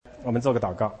我们做个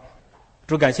祷告。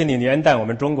主，感谢你，你恩待我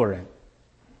们中国人。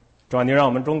主啊，你让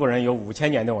我们中国人有5000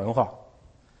年的文化。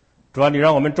主啊，你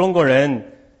让我们中国人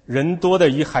人多的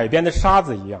与海边的沙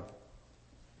子一样。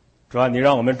主啊，你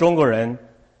让我们中国人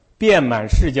遍满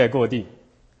世界各地，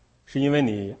是因为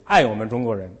你爱我们中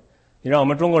国人。你让我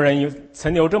们中国人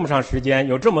曾有这么长时间，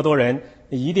有这么多人，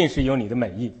一定是有你的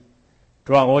美意。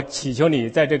主啊，我祈求你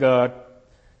在这个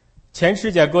全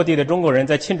世界各地的中国人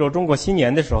在庆祝中国新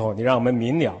年的时候，你让我们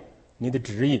明了你的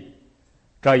旨意，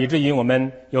这以至于我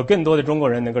们有更多的中国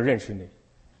人能够认识你，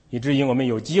以至于我们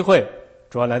有机会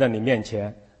主要来到你面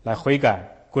前来悔改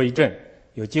归正，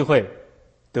有机会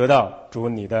得到主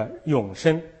你的永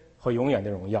生和永远的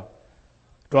荣耀。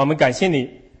主啊，我们感谢你，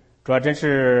主啊，真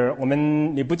是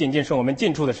你不仅仅是我们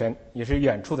近处的神，也是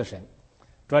远处的神。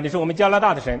主啊，你是我们加拿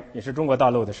大的神，也是中国大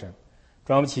陆的神。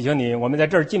主啊，我们祈求你，我们在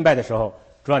这儿敬拜的时候，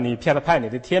主啊，你派你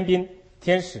的天兵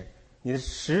天使，你的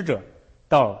使者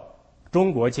到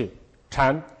中国去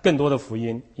传更多的福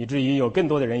音，以至于有更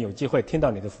多的人有机会听到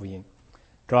你的福音，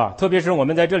是吧？特别是我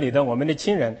们在这里的我们的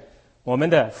亲人、我们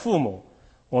的父母、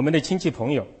我们的亲戚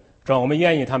朋友，是吧？我们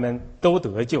愿意他们都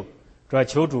得救，是吧？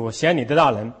求主显你的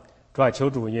大能，是吧？求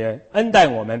主也恩待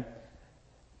我们，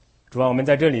主啊，我们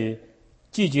在这里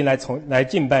聚集来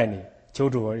敬拜你。求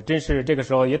主真是这个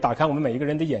时候也打开我们每一个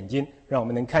人的眼睛，让我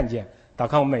们能看见；打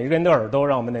开我们每一个人的耳朵，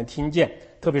让我们能听见。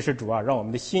特别是主啊，让我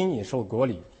们的心也受裹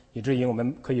礼，以至于我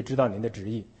们可以知道您的旨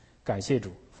意。感谢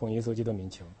主，奉耶稣基督名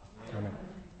求，阿门。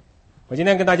我今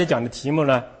天跟大家讲的题目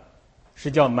呢，是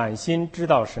叫满心知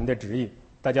道神的旨意。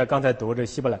大家刚才读这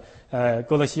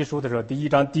哥罗西书的时候，第一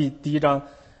章第一章，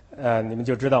你们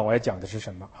就知道我要讲的是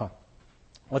什么哈。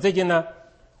我最近呢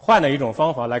换了一种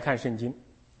方法来看圣经。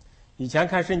以前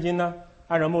看圣经呢，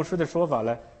按照牧师的说法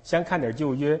呢，先看点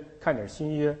旧约，看点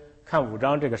新约，看5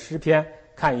章这个诗篇，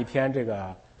看一篇这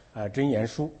个箴言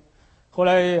书。后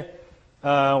来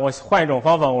我换一种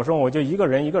方法，我说我就一个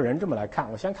人这么来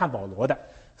看，我先看保罗的，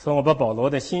所以我把保罗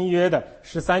的新约的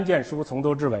13卷书从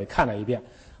头至尾看了一遍。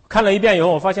看了一遍以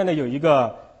后，我发现呢有一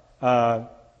个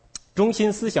中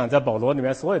心思想，在保罗里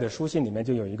面所有的书信里面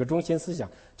就有一个中心思想，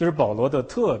就是保罗的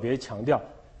特别强调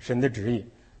神的旨意。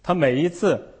他每一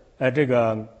次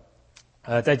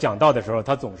在讲道的时候，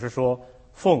他总是说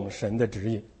奉神的旨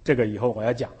意，这个以后我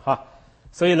要讲哈。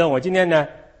所以呢，我今天呢，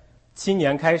新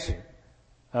年开始，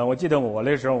我记得我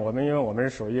那时候，因为我们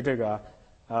是属于这个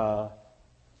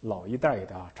老一代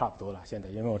的啊，差不多了。现在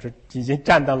因为我是已经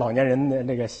站到老年人的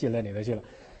那个系列里头去了，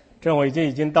这我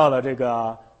已经到了这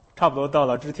个差不多到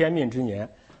了知天命之年，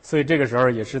所以这个时候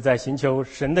也是在寻求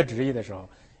神的旨意的时候。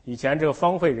以前这个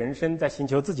荒废人生在寻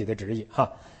求自己的旨意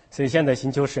哈。所以现在寻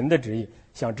求神的旨意，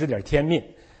想知点天命，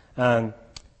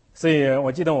所以我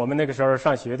记得我们那个时候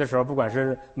上学的时候，不管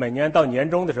是每年到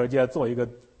年终的时候，就要做一个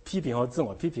批评和自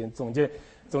我批评，总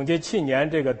结去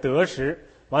年这个得失，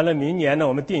完了明年呢，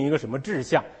我们定一个什么志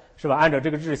向，是吧？按照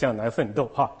这个志向来奋斗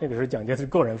哈。那个时候讲究是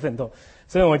个人奋斗，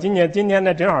所以我今年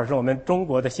呢，正好是我们中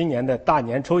国的新年的大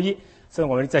年初一，所以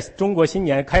我们在中国新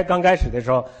年刚开始的时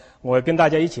候，我跟大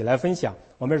家一起来分享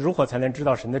我们如何才能知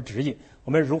道神的旨意，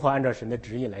我们如何按照神的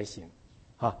旨意来行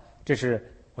啊。这是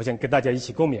我想跟大家一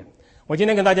起共勉。我今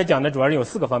天跟大家讲的主要是有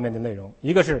4个方面的内容，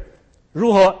一个是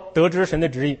如何得知神的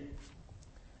旨意，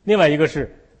另外一个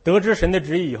是得知神的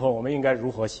旨意以后我们应该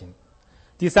如何行，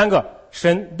第3个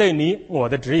神对你我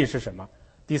的旨意是什么，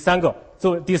第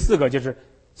4个就是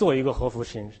做一个合乎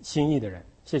神心意的人。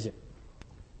谢谢。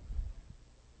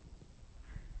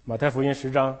马太福音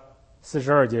10章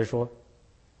42节说，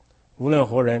无论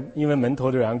何人因为门徒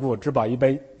的缘故只把一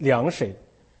杯凉水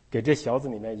给这小子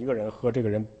里面一个人喝，这个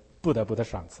人不得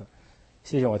赏赐。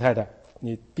谢谢我太太，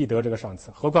你必得这个赏赐，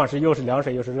何况是又是凉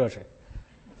水又是热水。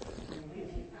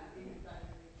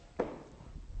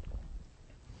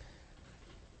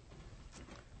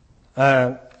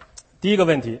第一个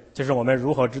问题就是我们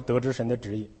如何得知神的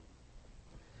旨意。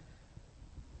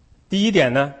第一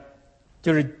点呢，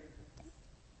就是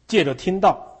借着听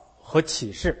道和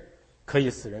启示可以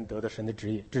使人得到神的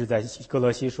旨意，这是在哥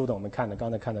罗西书的我们刚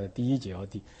才看到的第1节和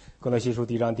哥罗西书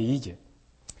第1章第1节。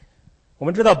我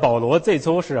们知道保罗最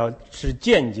初是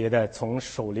间接的从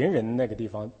守灵人那个地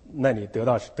方那里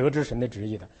得知神的旨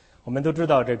意的。我们都知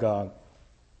道这个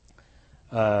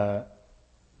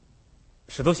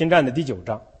使徒行传的第9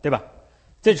章，对吧？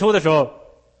最初的时候，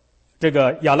这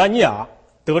个亚拿尼亚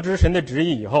得知神的旨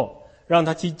意以后，让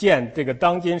他去见这个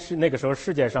当今那个时候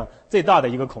世界上最大的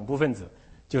一个恐怖分子，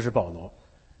就是保罗。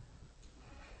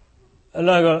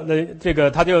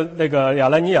他就亚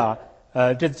拿尼亚，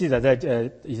这记载在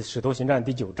使徒行传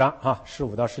第9章啊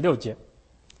15到16节。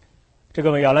这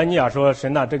个亚拿尼亚说：“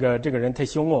神呐，这个人太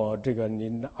凶我，这个你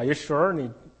Are you sure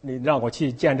你让我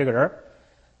去见这个人。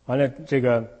完了，这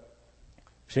个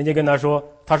神就跟他说，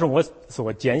他是我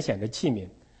所拣选的器皿，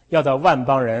要在万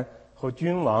邦人和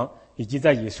君王以及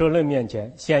在以色列面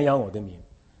前宣扬我的名，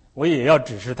我也要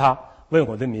指示他，为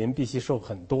我的名必须受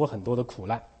很多很多的苦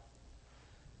难。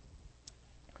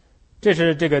这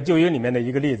是这个旧约里面的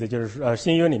一个例子，就是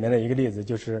新约里面的一个例子，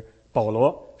就是保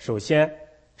罗首先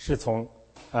是从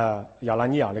亚拉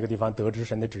尼亚那个地方得知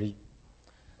神的旨意。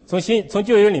从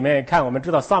旧约里面看，我们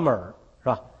知道撒母耳是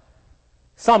吧？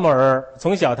撒母耳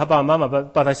从小他爸爸妈妈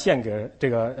把他献给这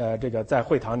个在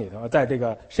会堂里头，在这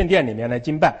个圣殿里面来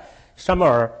敬拜。撒母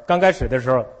耳刚开始的时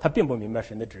候，他并不明白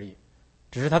神的旨意，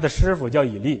只是他的师傅叫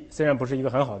以利，虽然不是一个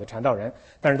很好的传道人，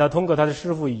但是他通过他的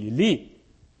师傅以利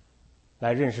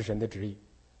来认识神的旨意。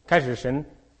开始神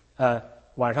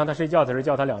晚上他睡觉的时候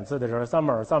叫他2次的时候，撒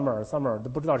母耳都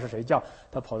不知道是谁叫，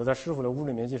他跑到他师傅的屋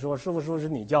里面去说，师傅说是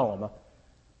你叫我吗？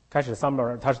开始撒母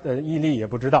耳以利也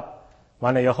不知道，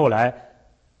完了以后后来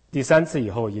第3次以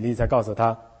后，以利才告诉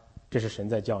他，这是神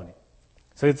在叫你。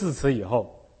所以自此以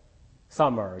后，撒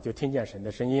母耳就听见神的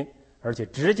声音，而且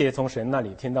直接从神那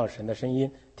里听到神的声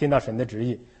音，听到神的旨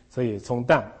意。所以从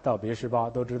但到别是巴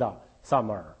都知道撒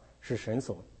母耳是神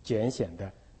所拣选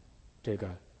的这个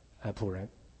仆人。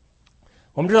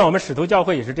我们知道我们使徒教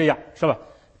会也是这样，是吧？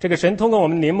这个神通过我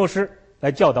们林牧师来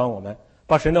教导我们，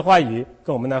把神的话语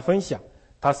跟我们来分享。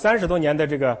他30多年的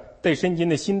这个对圣经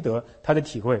的心得，他的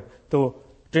体会都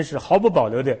真是毫不保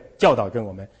留的教导跟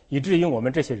我们，以至于我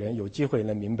们这些人有机会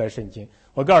能明白圣经。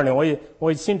我告诉你，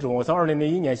我信主，我从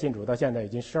2001年信主到现在已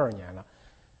经12年了。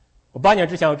我8年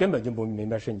之前我根本就不明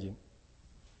白圣经，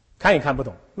看也看不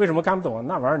懂。为什么看不懂？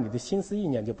那玩意儿你的心思意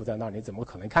念就不在那里，怎么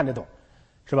可能看得懂？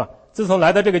是吧？自从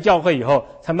来到这个教会以后，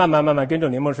才慢慢跟着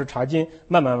林牧师查经，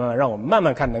慢慢让我们慢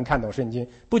慢能看懂圣经。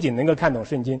不仅能够看懂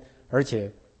圣经，而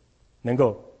且能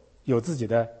够有自己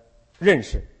的认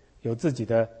识，有自己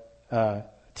的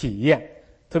体验。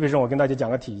特别是我跟大家讲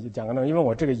个内容，因为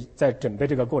我这个在准备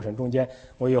这个过程中间，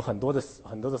我有很多的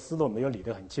思路没有理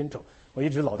得很清楚，我一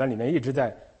直脑袋里面一直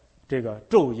在这个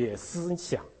昼夜思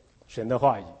想神的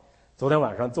话语。昨天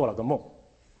晚上做了个梦，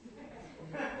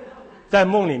在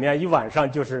梦里面一晚上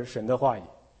就是神的话语，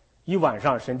一晚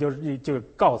上神就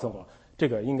告诉我这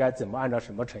个应该怎么按照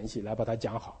什么程序来把它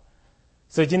讲好。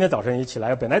所以今天早晨一起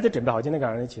来，本来就准备好，今天早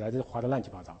上一起来就划得乱七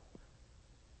八糟。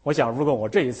我想如果我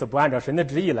这一次不按照神的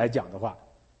旨意来讲的话，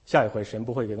下一回神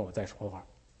不会跟我再说话。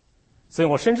所以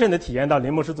我深深的体验到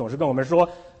林牧师总是跟我们说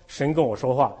神跟我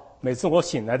说话，每次我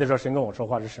醒来的时候神跟我说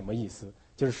话是什么意思，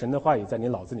就是神的话语在你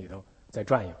脑子里头在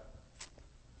转悠。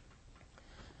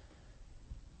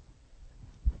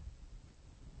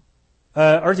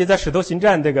而且在使徒行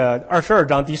传这个22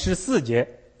章第14节，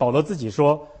保罗自己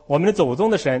说，我们的祖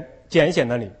宗的神拣选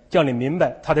了你，叫你明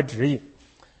白他的旨意，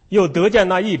又得见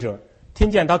那译者，听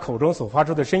见他口中所发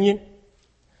出的声音。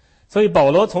所以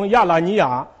保罗从亚拉尼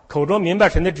亚口中明白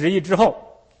神的旨意之后，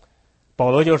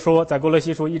保罗就说，在哥罗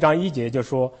西书1章1节就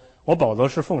说，我保罗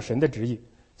是奉神的旨意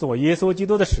做耶稣基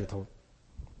督的使徒。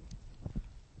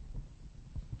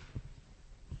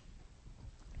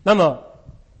那么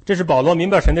这是保罗明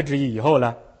白神的旨意以后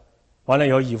呢，完了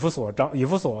以后以弗所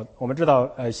我们知道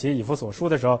写以弗所书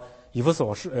的时候，以弗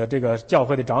所这个教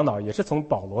会的长老也是从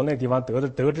保罗那地方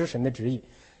得知神的旨意。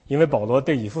因为保罗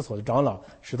对以弗所的长老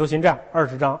使徒行传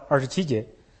20章27节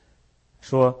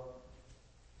说，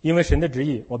因为神的旨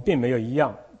意我并没有一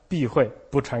样避讳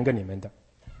不传给你们的。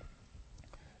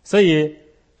所以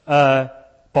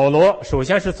保罗首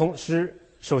先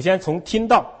从听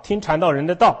传道人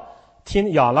的道，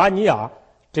听亚拉尼亚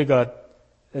这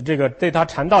个对他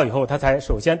传道以后，他才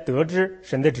首先得知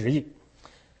神的旨意。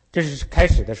这是开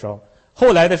始的时候。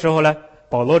后来的时候呢，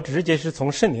保罗直接是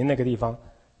从圣灵那个地方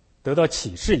得到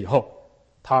启示以后，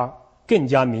他更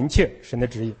加明确神的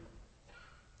旨意。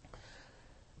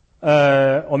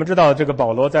我们知道这个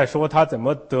保罗在说他怎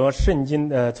么得圣经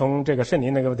从这个圣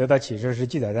灵那个得到启示，是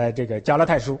记载在这个加拉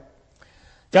太书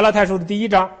的第1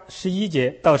章11节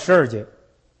到12节。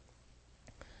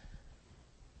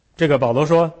这个保罗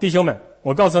说，弟兄们，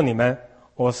我告诉你们，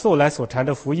我素来所传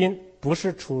的福音不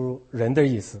是出人的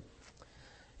意思，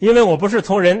因为我不是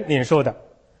从人领受的，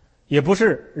也不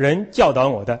是人教导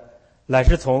我的，乃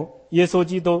是从耶稣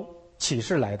基督启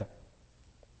示来的。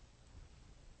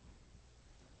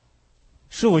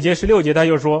15节16节他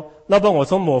又说，那把我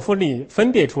从母腹里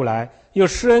分别出来又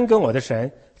施恩跟我的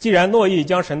神，既然乐意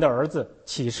将神的儿子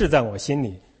启示在我心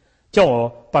里，叫我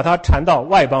把他传到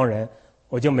外邦人，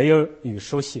我就没有与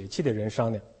受血气的人商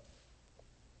量。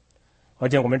而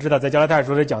且我们知道在加拉太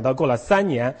书里讲到，过了3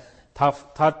年，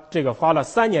他这个花了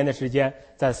3年的时间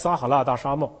在撒哈拉大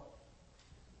沙漠，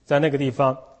在那个地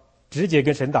方直接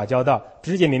跟神打交道，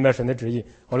直接明白神的旨意。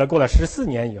后来过了14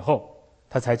年以后，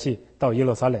他才去到耶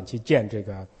路撒冷去见这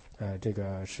个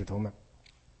使徒们。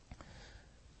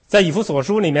在以弗所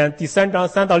书里面第3章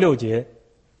3到6节，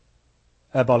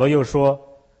保罗又说，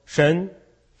神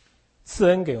赐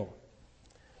恩给我，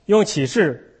用启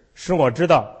示使我知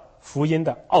道福音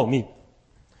的奥秘。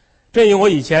正如我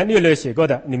以前略略写过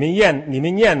的，你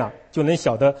们念了就能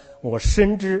晓得我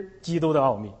深知基督的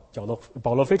奥秘。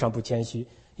保罗非常不谦虚，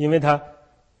因为他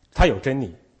有真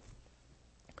理。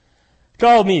这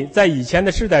奥秘在以前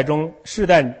的世代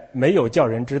没有叫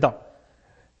人知道，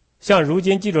像如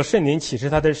今记着圣灵启示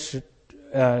他的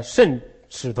圣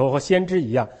使徒和先知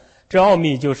一样，这奥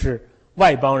秘就是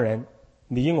外邦人，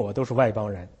你我都是外邦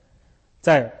人，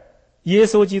在耶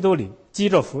稣基督里借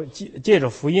着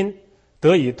福音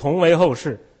得以同为后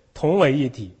世，同为一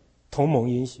体，同蒙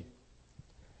应许。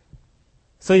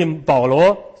所以保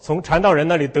罗从传道人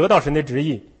那里得到神的旨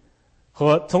意，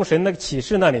和从神的启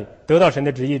示那里得到神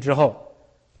的旨意之后，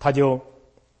他就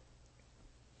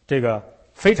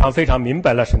非常非常明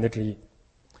白了神的旨意。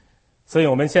所以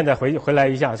我们现在回来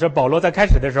一下，说保罗在开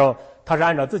始的时候，他是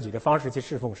按照自己的方式去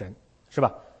侍奉神，是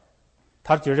吧？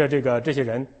他觉着这些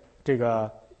人，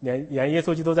连耶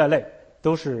稣基督在内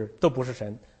都不是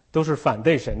神，都是反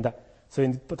对神的，所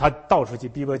以他到处去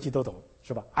逼迫基督徒，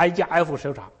是吧？挨家挨户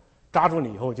搜查，抓住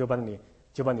你以后就把你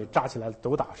抓起来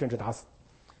斗打，甚至打死。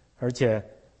而且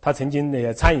他曾经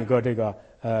也参与过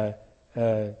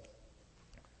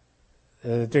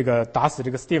打死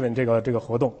这个 Steven 这个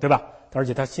活动，对吧？而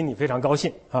且他心里非常高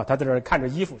兴啊，他在这儿看着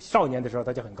衣服，少年的时候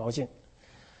他就很高兴。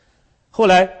后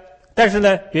来，但是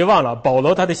呢，别忘了保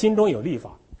罗他的心中有律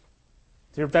法，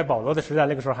就是在保罗的时代，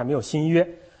那个时候还没有新约，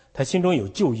他心中有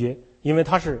旧约，因为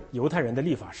他是犹太人的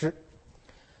律法师。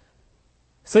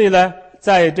所以呢，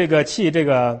在去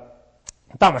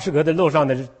大马士革的路上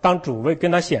呢，当主为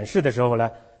跟他显示的时候呢，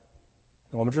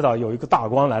我们知道有一个大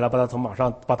光来了，把他从马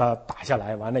上把他打下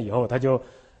来，完了以后他就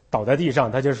倒在地上，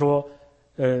他就说，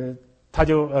耶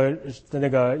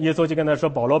稣就跟他说，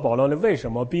保罗，你为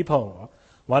什么逼迫我？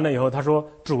完了以后他说，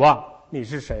主啊，你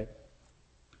是谁？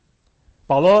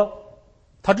保罗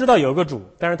他知道有个主，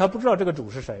但是他不知道这个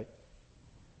主是谁，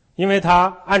因为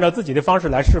他按照自己的方式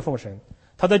来侍奉神。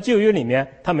他在旧约里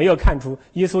面他没有看出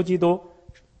耶稣基督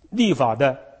律法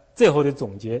的最后的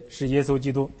总结是耶稣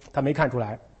基督，他没看出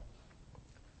来。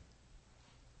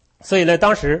所以呢，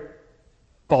当时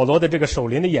保罗的这个守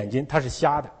灵的眼睛他是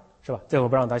瞎的，是吧？最后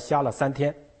不让他瞎了3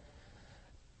天。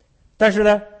但是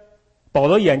呢，保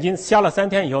罗眼睛瞎了3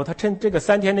天以后，他趁这个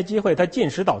3天的机会，他禁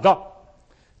食祷告，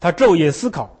他昼夜思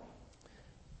考，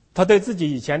他对自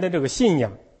己以前的这个信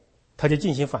仰，他就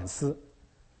进行反思。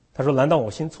他说：难道我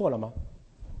信错了吗？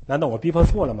难道我逼迫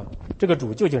错了吗？这个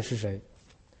主究竟是谁？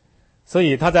所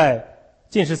以他在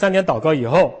禁食3天祷告以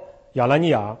后，亚拿尼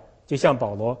亚就向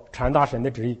保罗传达神的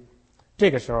旨意，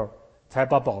这个时候才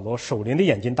把保罗守灵的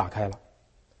眼睛打开了，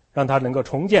让他能够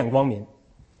重见光明，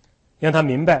让他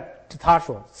明白他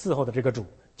所伺候的这个主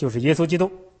就是耶稣基督。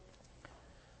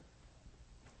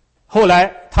后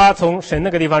来他从神那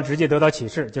个地方直接得到启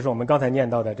示，就是我们刚才念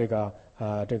到的这个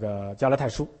加拉太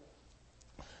书。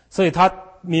所以他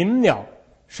明了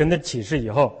神的启示以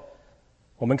后，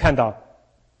我们看到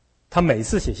他每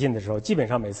次写信的时候，基本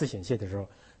上每次写信的时候，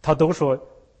他都说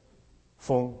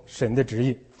奉神的旨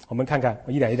意。我们看看，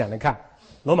我一点一点的看，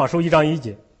罗马书1章1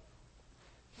节，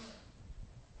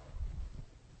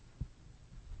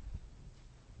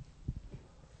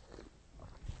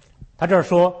他这儿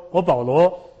说，我保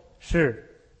罗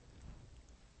是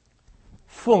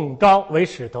奉召为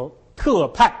使徒，特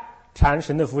派传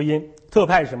神的福音。特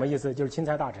派是什么意思？就是钦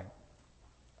差大臣，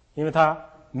因为他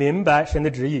明白神的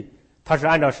旨意，他是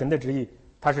按照神的旨意，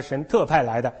他是神特派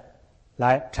来的，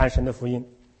来传神的福音。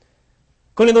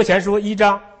哥林多前书1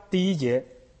章第1节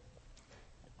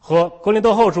和哥林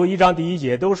多后书1章第1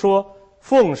节都说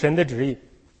奉神的旨意，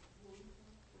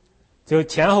就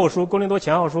前后书，哥林多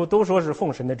前后书都说是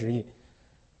奉神的旨意。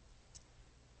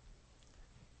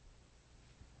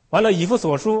完了，以弗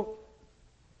所书、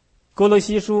哥罗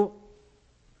西书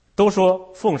都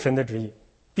说奉神的旨意，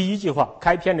第一句话，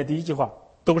开篇的第一句话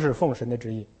都是奉神的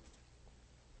旨意。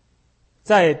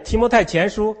在提摩太前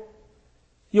书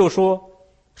又说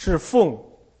是奉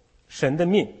神的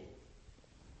命，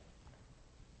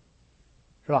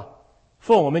是吧？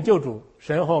奉我们救主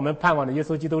神和我们盼望的耶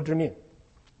稣基督之命。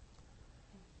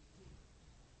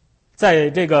在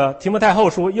这个提摩太后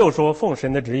书又说奉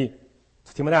神的旨意，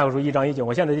提摩太后书1章1节，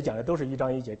我现在就讲的都是1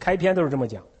章1节，开篇都是这么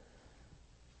讲。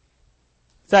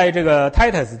在这个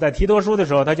Titus 在提多书的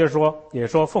时候，他就说也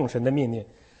说奉神的命令，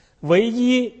唯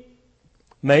一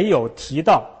没有提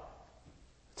到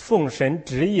奉神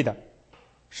旨意的，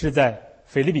是在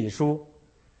腓立比书、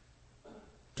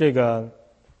这个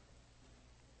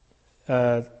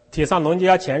帖撒罗尼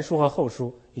迦前书和后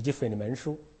书以及腓利门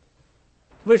书。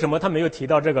为什么他没有提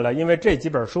到这个了？因为这几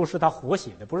本书是他活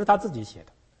写的，不是他自己写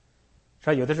的，是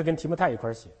吧？有的是跟提摩太一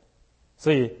块写，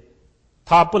所以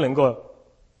他不能够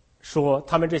说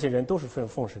他们这些人都是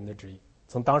奉神的旨意。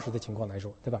从当时的情况来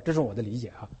说，对吧？这是我的理解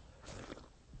啊。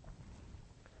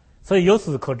所以由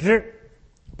此可知，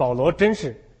保罗真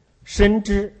是深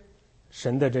知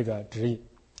神的这个旨意。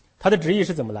他的旨意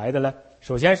是怎么来的呢？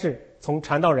首先是从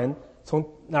传道人从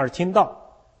那儿听到，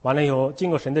完了以后经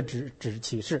过神的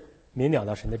启示，明了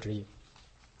到神的旨意。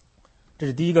这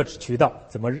是第一个渠道，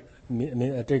怎么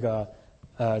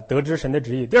得知神的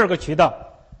旨意。第二个渠道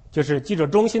就是记着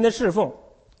忠心的侍奉，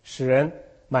使人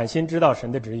满心知道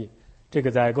神的旨意。这个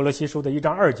在哥罗西书的1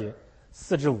章2节、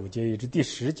4至5节以及第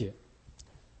10节。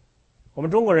我们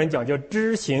中国人讲究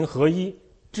知行合一，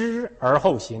知而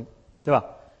后行，对吧？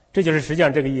这就是实际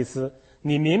上这个意思。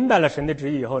你明白了神的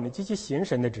旨意以后，你继续行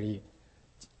神的旨意。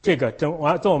这个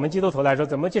做我们基督徒来说，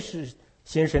怎么去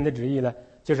行神的旨意呢？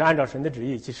就是按照神的旨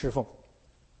意去侍奉。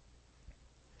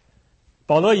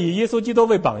保罗以耶稣基督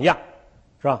为榜样，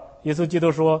是吧？耶稣基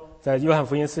督说，在约翰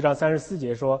福音4章34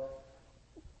节说：“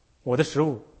我的食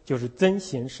物就是遵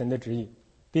行神的旨意，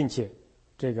并且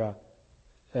这个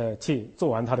去做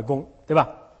完他的功，对吧？”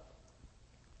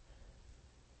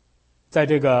在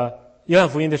这个约翰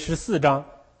福音的14章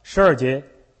12节，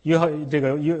耶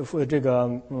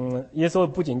稣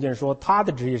不仅仅说他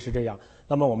的旨意是这样，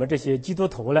那么我们这些基督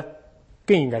徒呢，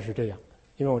更应该是这样，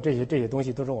因为这些东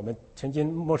西都是我们曾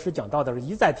经牧师讲到的时候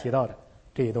一再提到的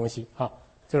这些东西啊，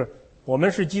就是我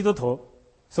们是基督徒，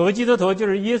所谓基督徒就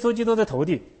是耶稣基督的徒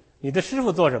弟，你的师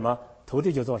傅做什么，徒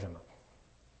弟就做什么，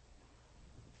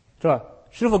是吧？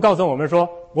师傅告诉我们说，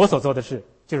我所做的事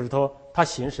就是说他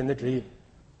行神的旨意，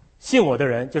信我的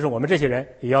人就是我们这些人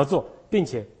也要做，并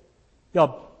且要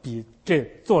比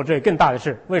做这更大的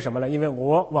事。为什么呢？因为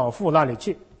我往父那里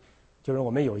去，就是我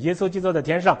们有耶稣基督在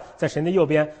天上，在神的右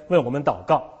边为我们祷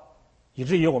告，以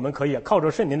至于我们可以靠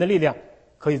着圣灵的力量，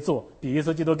可以做比耶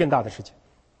稣基督更大的事情。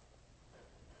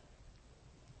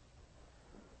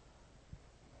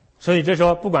所以这时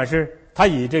候，不管是他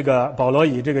保罗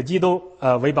以这个基督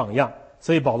为榜样，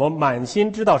所以保罗满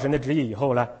心知道神的旨意以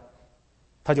后呢，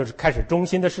他就是开始忠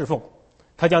心的侍奉，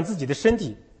他将自己的身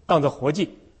体当作活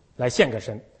祭来献给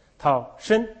神，他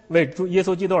生为耶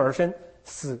稣基督而生，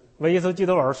死为耶稣基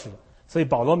督而死。所以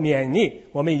保罗勉励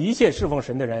我们一切侍奉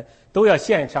神的人都要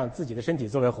献上自己的身体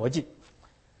作为活祭。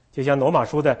就像罗马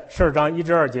书的12章1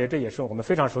至2节，这也是我们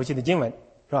非常熟悉的经文，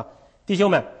是吧？弟兄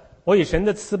们，我以神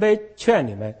的慈悲劝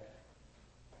你们，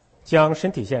将身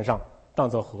体献上，当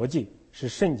作活祭，是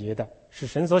圣洁的，是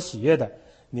神所喜悦的。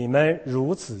你们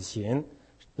如此行，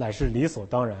乃是理所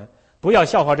当然。不要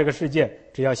效法这个世界，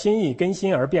只要心意更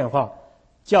新而变化，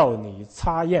叫你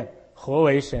察验何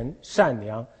为神善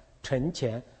良、诚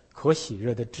虔、可喜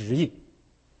悦的旨意。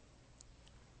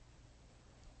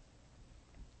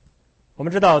我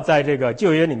们知道，在这个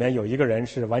旧约里面有一个人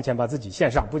是完全把自己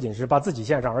献上，不仅是把自己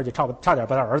献上，而且差点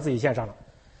把他儿子也献上了，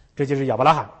这就是亚伯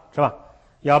拉罕，是吧？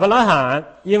亚伯拉罕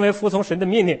因为服从神的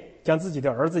命令，将自己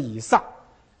的儿子以撒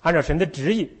按照神的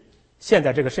旨意献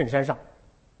在这个圣山上，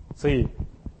所以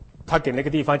他给那个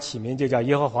地方起名就叫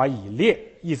耶和华以列，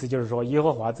意思就是说耶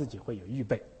和华自己会有预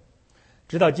备。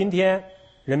直到今天，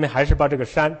人们还是把这个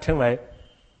山称为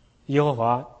耶和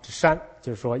华之山，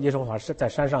就是说耶和华是在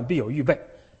山上必有预备。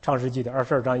创世纪的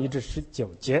22章1至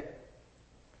19节。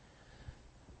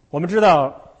我们知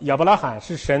道亚伯拉罕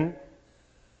是神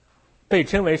被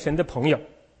称为神的朋友，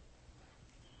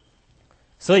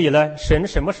所以呢，神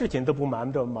什么事情都不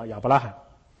瞒着亚伯拉罕。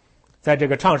在这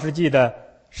个创世纪的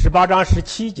18章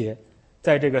17节，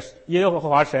在这个耶和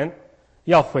华神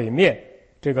要毁灭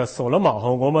这个所罗门和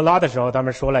俄摩拉的时候，他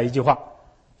们说了一句话，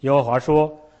耶和华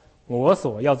说，我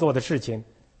所要做的事情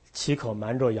岂可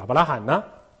瞒着亚伯拉罕呢？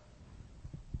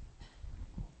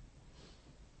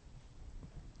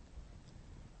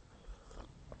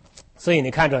所以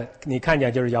你看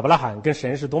见就是亚伯拉罕跟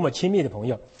神是多么亲密的朋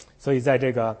友。所以在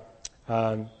这个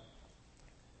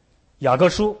雅各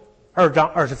书2章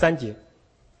23节，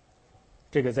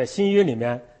这个在新约里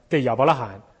面对亚伯拉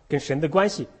罕跟神的关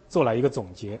系做了一个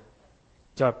总结，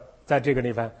叫在这个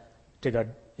地方，这个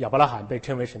亚伯拉罕被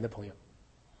称为神的朋友。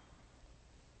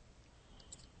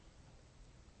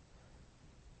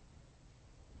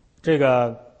这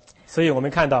个，所以我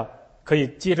们看到可以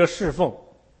接着侍奉。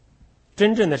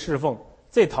真正的侍奉，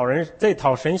最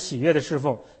讨神喜悦的侍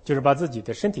奉，就是把自己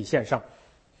的身体献上，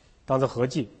当作活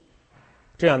祭。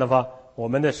这样的话，我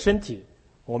们的身体，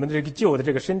我们的这个旧的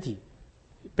这个身体，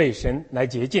被神来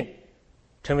洁净，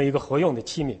成为一个合用的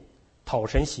器皿，讨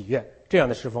神喜悦。这样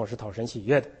的侍奉是讨神喜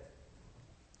悦的。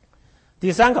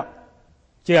第三个，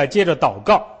就要接着祷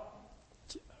告，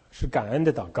是感恩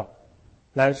的祷告，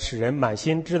来使人满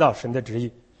心知道神的旨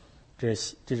意。这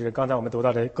是刚才我们读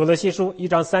到的哥罗西书1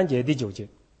章3节第9节。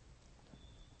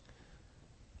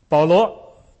保罗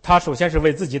他首先是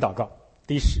为自己祷告，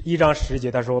第1章10节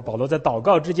他说，保罗在祷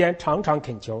告之间常常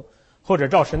恳求，或者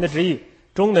照神的旨意，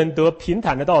终能得平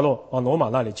坦的道路往罗马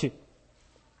那里去。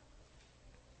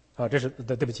这是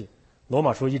对不起，罗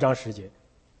马书1章10节，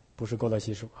不是哥罗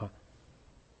西书啊。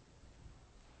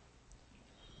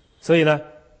所以呢，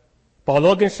保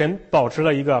罗跟神保持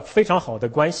了一个非常好的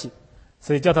关系，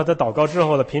所以叫他在祷告之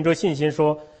后呢，凭着信心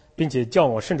说，并且叫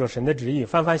我顺着神的旨意，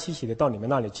欢欢喜喜的到你们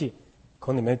那里去，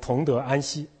恐你们同得安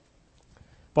息。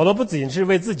保罗不仅是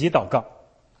为自己祷告，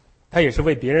他也是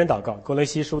为别人祷告。哥罗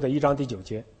西书的1章第9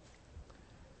节，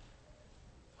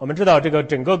我们知道这个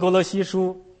整个哥罗西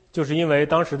书，就是因为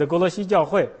当时的哥罗西教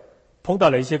会碰到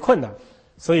了一些困难，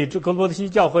所以这哥罗西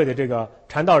教会的这个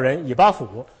传道人以巴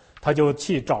弗，他就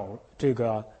去找这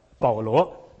个保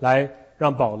罗，来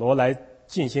让保罗来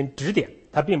进行指点。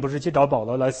他并不是去找保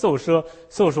罗来诉说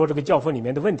这个教父里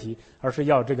面的问题，而是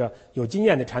要这个有经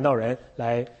验的传道人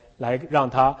来让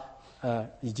他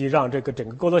以及让这个整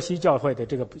个哥罗西教会的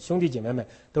这个兄弟姐妹们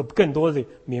都更多的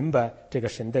明白这个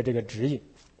神的这个旨意。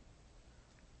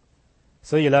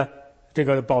所以呢，这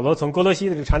个保罗从哥罗西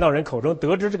的这个传道人口中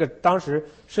得知这个当时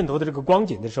圣徒的这个光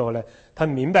景的时候呢，他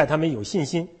明白他们有信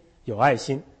心有爱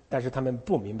心，但是他们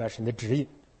不明白神的旨意，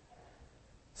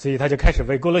所以他就开始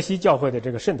为哥罗西教会的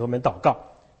这个圣徒们祷告。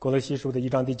哥罗西书的1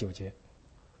章第9节，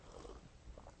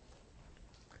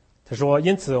他说，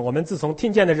因此我们自从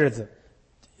听见的日子，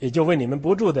也就为你们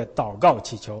不住的祷告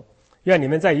祈求，愿你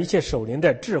们在一切守灵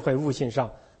的智慧悟性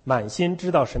上满心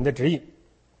知道神的旨意。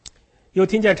又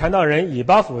听见传道人以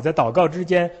巴弗在祷告之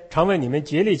间常为你们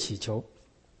竭力祈求，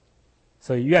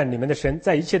所以愿你们的神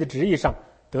在一切的旨意上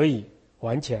得以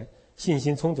完全，信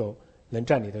心充足，能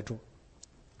站立得住。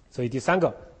所以第三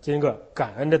个，经过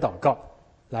感恩的祷告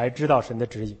来知道神的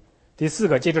旨意。第四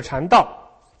个，借着传道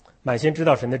满心知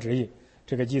道神的旨意，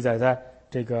这个记载在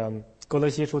这个哥罗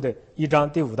西书的1章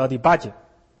第5到第8节。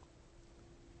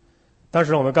当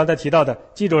时我们刚才提到的，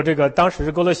记住这个当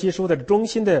时哥罗西书的中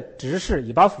心的执事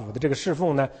以巴弗的这个侍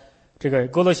奉呢，这个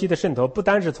哥罗西的圣徒不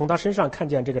单是从他身上看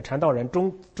见这个传道人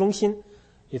忠心，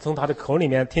也从他的口里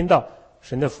面听到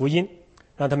神的福音，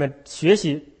让他们学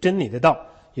习真理的道，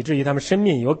以至于他们生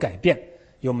命有改变，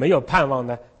有没有盼望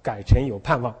呢？改成有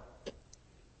盼望。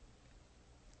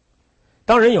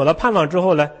当人有了盼望之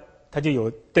后呢，他就有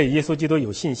对耶稣基督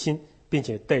有信心，并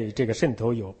且对这个圣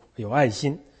徒有爱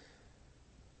心。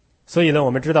所以呢，我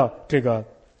们知道这个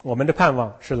我们的盼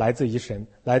望是来自于神，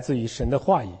来自于神的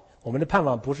话语。我们的盼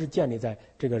望不是建立在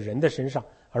这个人的身上，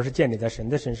而是建立在神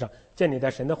的身上，建立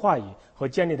在神的话语和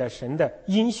建立在神的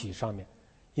应许上面。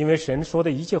因为神说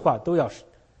的一切话都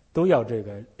要这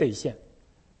个兑现，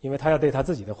因为他要对他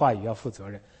自己的话语要负责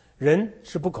任。人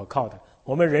是不可靠的，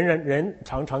我们人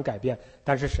常常改变，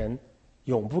但是神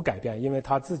永不改变，因为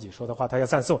他自己说的话他要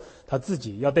善受，他自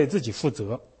己要对自己负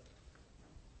责。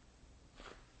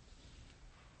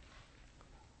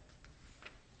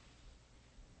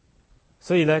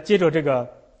所以呢，接着这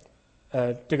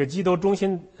个基督中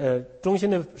心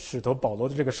的使徒保罗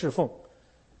的这个侍奉，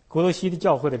哥罗西的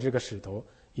教会的这个使徒，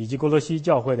以及哥罗西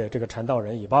教会的这个传道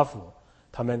人以巴弗，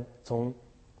他们从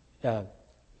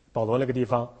保罗那个地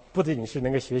方不仅是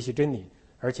能够学习真理，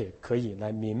而且可以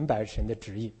来明白神的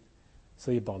旨意。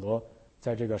所以保罗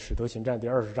在这个使徒行传第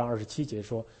20章27节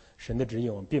说，神的旨意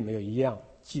我们并没有一样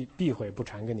避讳不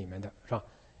传给你们的，是吧？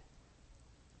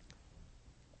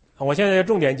我现在要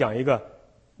重点讲一个，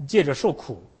借着受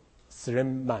苦使人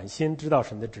满心知道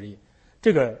神的旨意。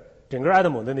这个整个埃德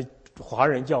蒙顿的华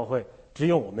人教会，只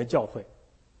有我们教会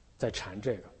在传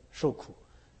这个受苦。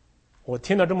我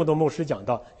听了这么多牧师讲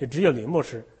道，也只有林牧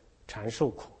师传受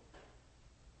苦。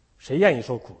谁愿意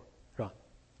受苦，是吧？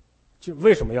就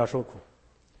为什么要受苦？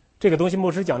这个东西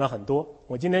牧师讲了很多，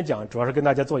我今天讲主要是跟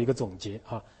大家做一个总结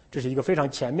啊，这是一个非常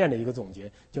全面的一个总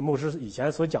结，就牧师以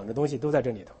前所讲的东西都在这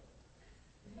里头。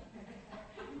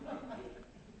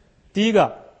第一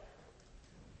个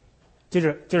就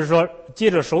是说，借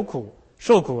着受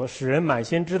苦使人满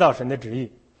心知道神的旨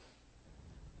意。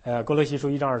哥罗西书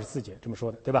1章24节这么说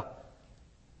的，对吧？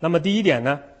那么第一点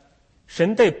呢，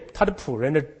神对他的仆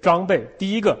人的装备，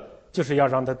第一个就是要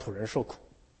让他仆人受苦。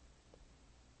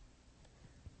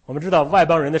我们知道外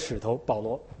邦人的使徒保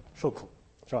罗受苦，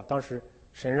是吧？当时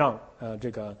神让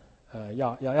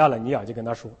亚勒尼亚就跟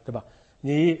他说，对吧？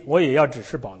我也要指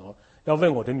示保罗，要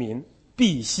问我的民，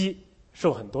必须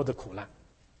受很多的苦难。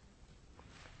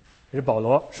这是保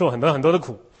罗受很多很多的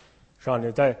苦，是吧？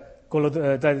你在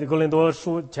在哥林多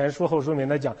书前书后书里面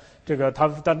来讲，这个他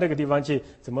到那个地方去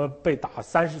怎么被打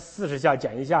40下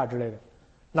减1下之类的，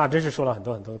那真是受了很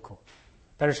多很多的苦。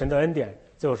但是神的恩典，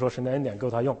最后说神的恩典够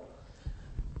他用。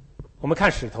我们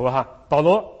看使徒哈，保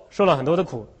罗受了很多的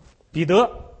苦，彼得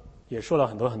也受了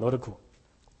很多很多的苦。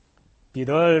彼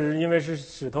得因为是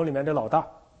使徒里面的老大，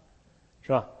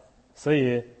是吧？所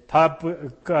以他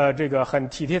这个很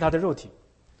体贴他的肉体，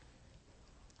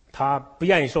他不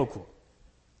愿意受苦。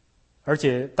而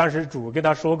且当时主跟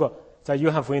他说过，在约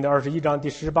翰福音的21章第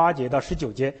18节到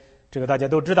19节，这个大家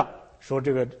都知道，说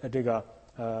这个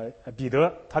彼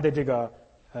得他的这个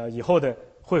以后的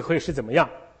会是怎么样？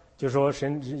就是说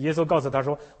耶稣告诉他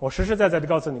说，我实实在在的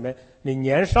告诉你们，你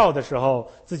年少的时候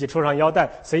自己抽上腰带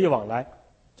随意往来，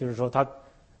就是说他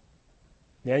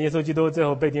连耶稣基督最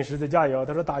后被钉十字架以后，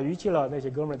他说打鱼去了，那些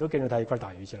哥们儿都跟着他一块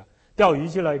打鱼去了，钓鱼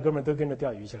去了，哥们儿都跟着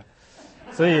钓鱼去了，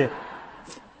所以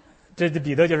这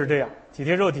彼得就是这样，体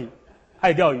贴肉体，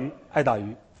爱钓鱼，爱打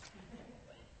鱼。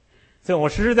所以我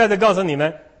实实在在告诉你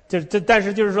们，但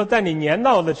是就是说，在你年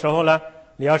老的时候呢，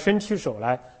你要伸出手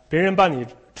来，别人帮你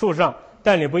处上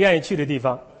但你不愿意去的地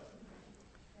方，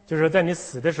就是说在你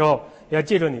死的时候，要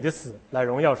借助你的死来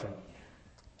荣耀神。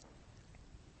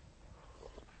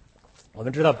我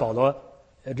们知道保罗，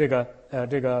这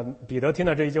个彼得听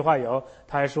到这一句话以后，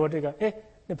他还说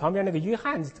那旁边那个约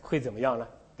翰会怎么样呢？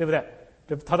对不对？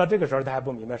他到这个时候他还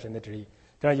不明白神的旨意。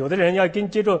但是有的人要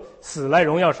接着死来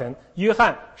荣耀神，约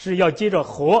翰是要接着要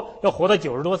活到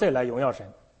90多岁来荣耀神。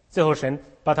最后神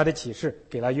把他的启示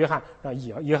给了约翰，让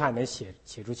约翰能写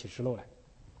出启示录来。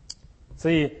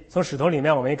所以从使徒里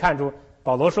面我们也看出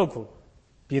保罗受苦，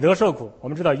彼得受苦，我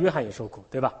们知道约翰也受苦，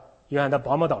对吧？约翰在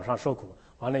拔摩岛上受苦，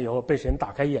完了以后被神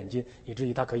打开眼睛，以至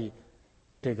于他可以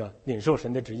这个领受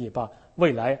神的旨意，把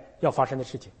未来要发生的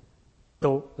事情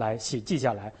都来记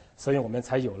下来，所以我们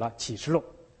才有了启示录。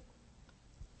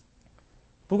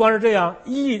不光是这样，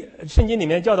圣经里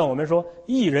面教导我们说，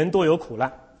义人多有苦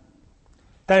难，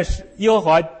但是耶和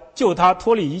华救他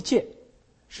脱离一切。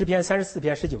诗篇34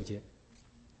篇19节。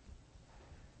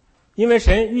因为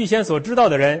神预先所知道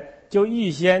的人，就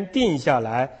预先定下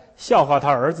来效法他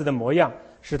儿子的模样，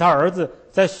使他儿子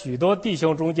在许多弟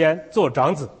兄中间做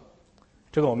长子。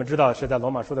这个我们知道是在罗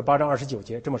马书的8章29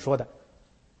节这么说的，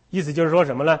意思就是说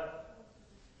什么呢？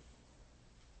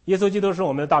耶稣基督是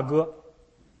我们的大哥，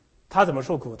他怎么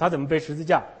受苦，他怎么背十字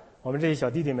架，我们这些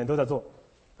小弟弟们都在做，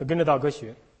都跟着大哥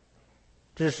学，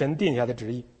这是神定下的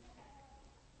旨意。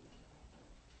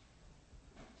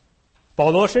保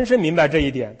罗深深明白这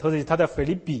一点，他在腓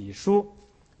立比书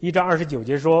1章29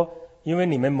节说，因为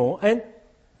你们蒙恩，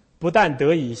不但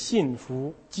得以信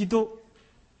服基督，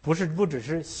不只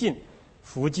是信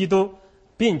服基督，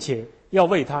并且要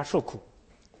为他受苦，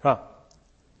是吧？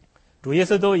主耶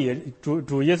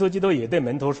稣基督也对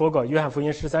门徒说过，约翰福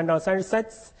音13章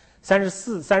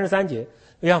33节，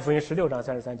约翰福音16章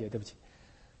33节，对不起，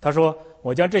他说，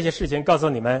我将这些事情告诉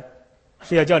你们，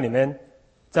是要叫你们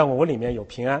在我里面有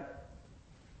平安。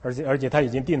而且他已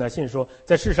经定了信说，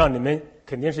在世上你们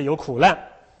肯定是有苦难，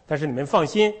但是你们放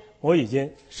心，我已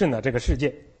经胜了这个世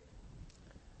界。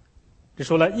这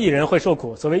说了义人会受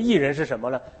苦，所谓义人是什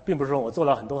么呢？并不是说我做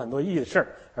了很多很多义的事儿，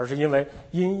而是因为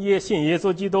信耶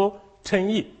稣基督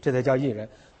称义，这才叫义人。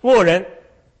恶人，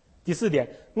第4点，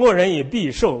恶人也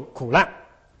必受苦难。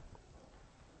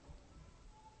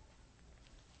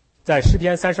在诗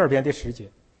篇32篇第10节。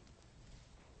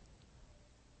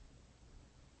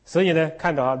所以呢，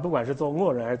看到不管是做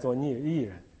恶人还是做义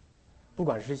人，不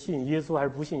管是信耶稣还是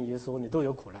不信耶稣，你都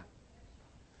有苦难。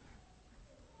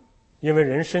因为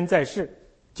人生在世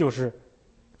就是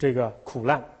这个苦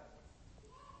难，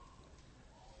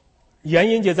原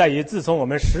因就在于自从我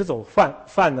们始祖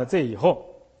犯了罪以后，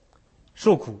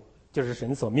受苦就是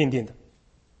神所命定的，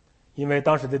因为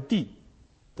当时的地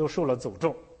都受了诅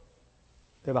咒，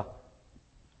对吧？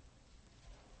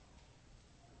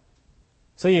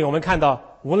所以我们看到，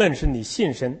无论是你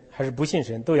信神还是不信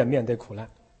神，都要面对苦难。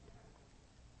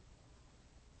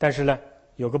但是呢，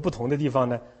有个不同的地方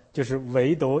呢，就是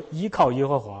唯独依靠耶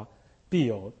和华，必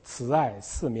有慈爱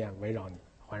四面围绕你，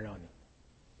环绕你。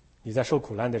你在受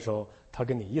苦难的时候，他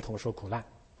跟你一同受苦难。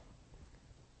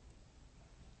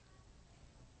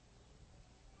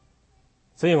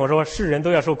所以我说，世人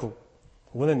都要受苦，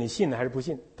无论你信还是不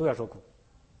信，都要受苦。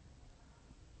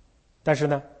但是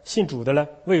呢，信主的呢，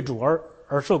为主而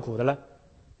受苦的呢，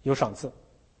有赏赐。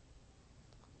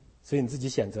所以你自己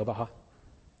选择吧，哈。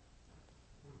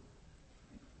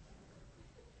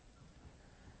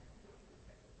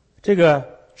这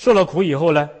个受了苦以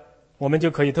后呢，我们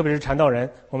就可以，特别是传道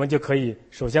人，我们就可以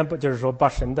首先就是说把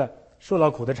神的受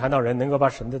了苦的传道人能够把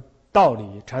神的道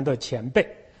理传到前辈。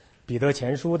彼得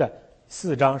前书的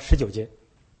4章19节。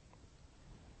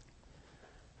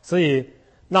所以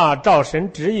那照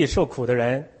神旨意受苦的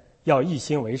人要一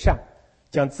心为善，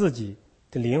将自己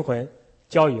的灵魂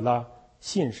交予了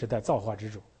信实的造化之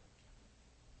主。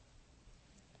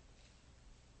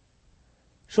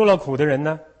受了苦的人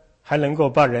呢，还能够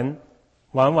把人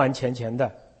完完全全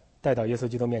的带到耶稣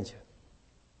基督面前。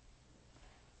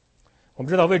我们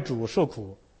知道为主受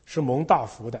苦是蒙大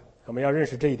福的，我们要认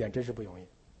识这一点真是不容易。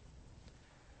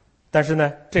但是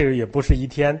呢，这个也不是一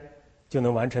天就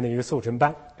能完成的一个速成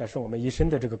班，这是我们一生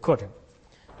的这个课程。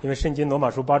因为圣经罗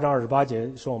马书8章28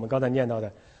节说，我们刚才念到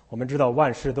的，我们知道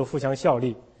万事都互相效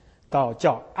力，到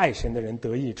叫爱神的人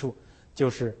得益处，就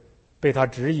是被他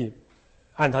旨意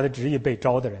按他的旨意被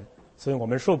招的人。所以我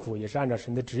们受苦也是按照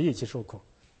神的旨意去受苦。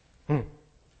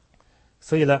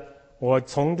所以呢，我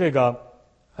从这个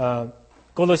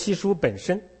哥罗西书本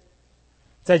身，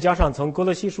再加上从哥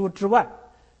罗西书之外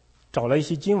找了一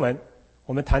些经文，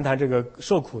我们谈谈这个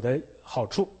受苦的好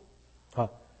处啊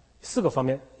，4个方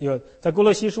面。在哥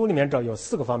罗西书里面有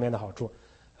4个方面的好处，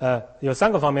有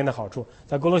3个方面的好处，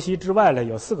在哥罗西之外呢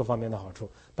有4个方面的好处，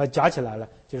把它加起来了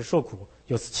就是受苦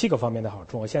有7个方面的好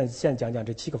处。我现在讲讲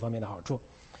这7个方面的好处。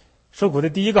受苦的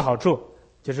第一个好处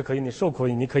就是你受苦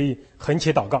你可以横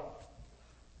起祷告。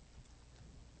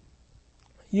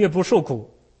越不受苦，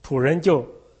仆人就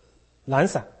懒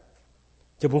散，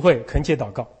就不会恳切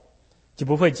祷告，就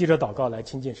不会记着祷告来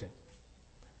亲近神。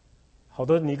好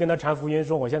多你跟他传福音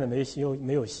说我现在没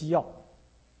有西药，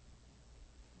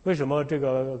为什么这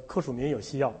个柯曙明有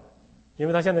西药？因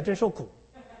为他现在正受苦，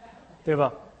对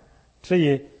吧？所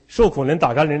以受苦能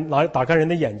打开人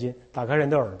的眼睛，打开人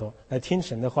的耳朵，来听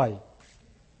神的话语。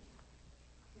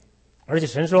而且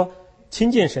神说，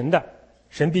亲近神的，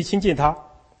神必亲近他。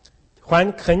还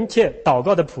恳切祷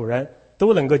告的仆人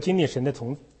都能够经历神的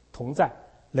同在、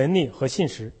能力和信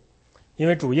实，因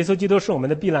为主耶稣基督是我们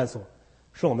的避难所，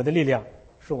是我们的力量，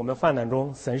是我们患难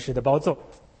中神时的帮助。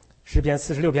诗篇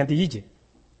46篇第1节。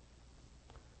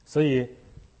所以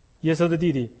耶稣的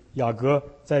弟弟雅各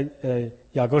在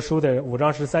雅各书的5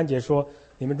章13节说，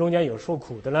你们中间有受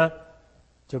苦的呢，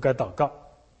就该祷告。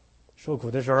受苦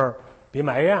的时候别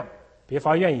埋怨，别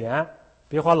发怨言，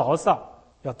别发牢骚，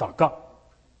要祷告。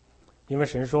因为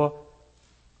神说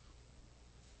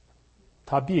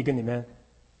他必跟你们，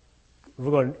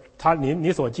如果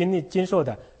你所经受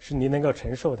的是你能够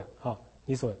承受的啊，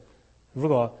如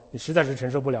果你实在是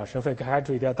承受不了，神会开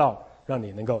出一条道让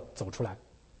你能够走出来。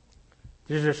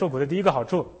这是受苦的第一个好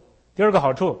处。第二个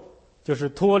好处就是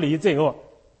脱离罪恶。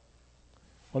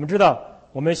我们知道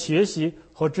我们学习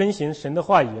和遵行神的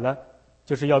话语呢，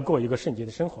就是要过一个圣洁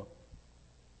的生活。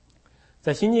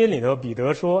在新约里头，彼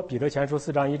得前书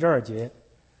4章1至2节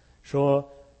说，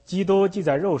基督既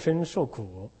在肉身受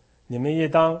苦，你们也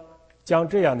当将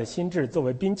这样的心志作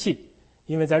为兵器，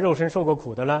因为在肉身受过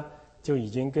苦的呢，就已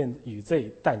经跟与罪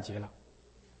断绝了。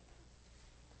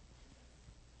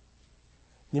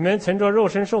你们存着肉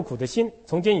身受苦的心，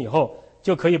从今以后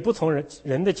就可以不从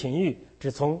人的情欲，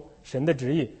只从神的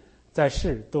旨意，在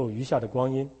世度余下的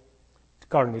光阴。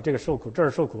告诉你，这个受苦，这儿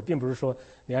受苦，并不是说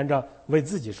你按照为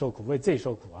自己受苦、为罪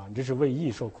受苦啊，你这是为义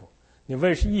受苦。你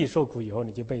为义受苦以后，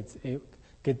你就被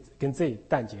跟罪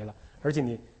断绝了，而且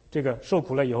你这个受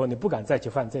苦了以后，你不敢再去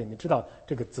犯罪。你知道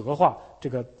这个责化，这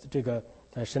个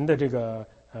神的这个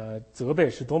责备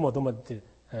是多么的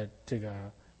这个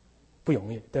不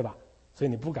容易，对吧？所以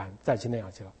你不敢再去那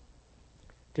样去了。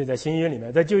这在新约里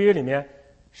面，在旧约里面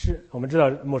是我们知道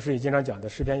牧师也经常讲的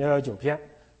诗篇119篇。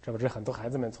这不是很多孩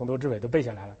子们从头至尾都背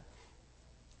下来了。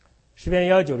诗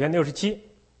篇119篇67，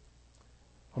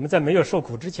我们在没有受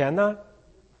苦之前呢，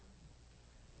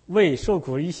为受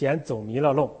苦以前走迷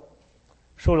了路，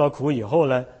受了苦以后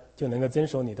呢，就能够遵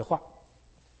守你的话。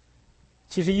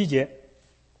71节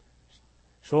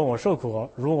说，我受苦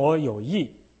如我有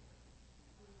益。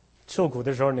受苦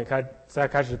的时候，你再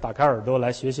开始打开耳朵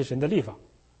来学习神的律法。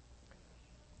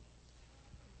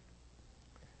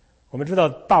我们知道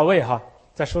大卫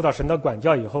在受到神的管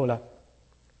教以后呢，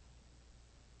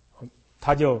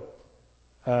他就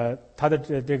他的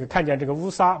这个看见这个乌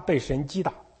撒被神击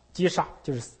杀，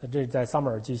就是这在撒母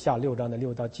耳记下6章的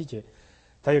6到7节，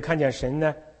他又看见神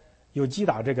呢又击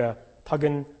打这个他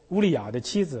跟乌利亚的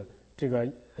妻子这个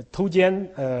偷奸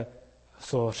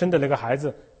所生的那个孩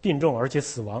子病重而且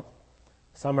死亡。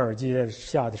撒母耳记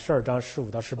下的12章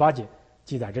15到18节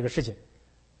记载这个事情，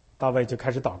大卫就开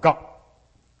始祷告，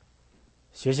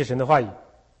学习神的话语，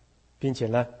并且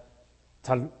呢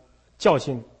他教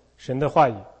训神的话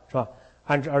语，是吧？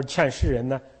而劝世人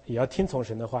呢也要听从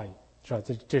神的话语，是吧？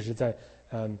这是在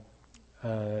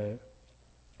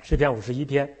诗篇51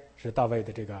篇是大卫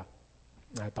的这个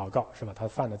祷告，是吧？他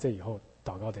犯了罪以后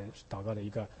祷告的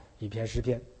一篇诗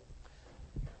篇。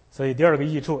所以第二个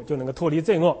益处就能够脱离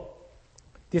罪恶。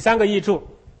第三个益处，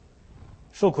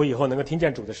受苦以后能够听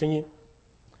见主的声音，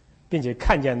并且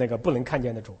看见那个不能看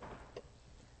见的主。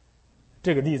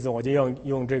这个例子我就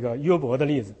用这个约伯的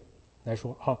例子来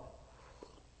说哈。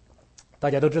大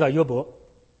家都知道约伯，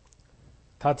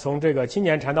他从这个青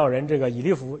年传道人这个以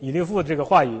利父这个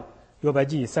话语，约伯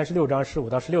记36章15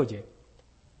到16节，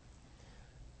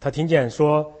他听见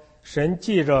说，神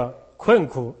借着困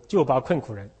苦救拔困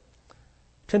苦人，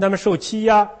趁他们受欺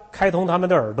压，开通他们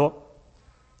的耳朵，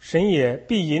神也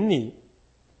必引你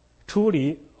出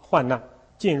离患难，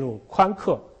进入宽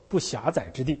阔不狭窄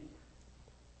之地，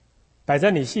摆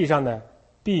在你膝上呢，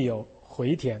必有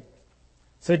回天。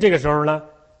所以这个时候呢，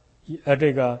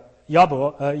这个约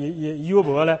伯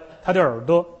呢，他的耳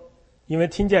朵因为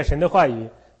听见神的话语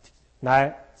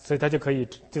来，所以他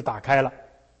就打开了，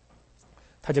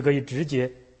他就可以直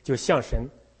接就向神，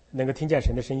能够听见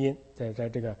神的声音。在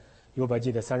这个约伯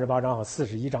记的38章和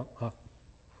41章啊。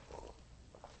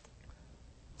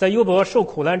在约伯受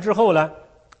苦难之后呢，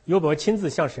约伯亲自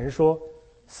向神说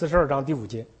，42章第5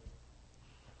节，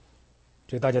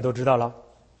这大家都知道了，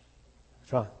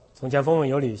是吧？从前风闻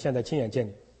有你，现在亲眼见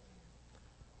你。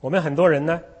我们很多人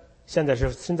呢，现在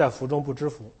是身在福中不知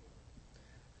福，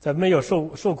在没有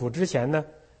受苦之前呢，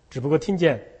只不过听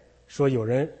见说有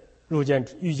人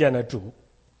遇见了主，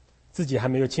自己还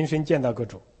没有亲身见到过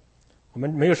主。我们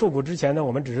没有受苦之前呢，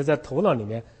我们只是在头脑里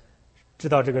面知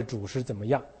道这个主是怎么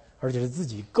样，而且是自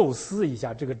己构思一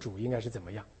下这个主应该是怎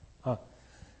么样啊。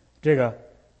这个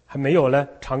还没有呢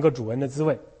尝过主恩的滋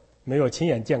味，没有亲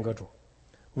眼见过主。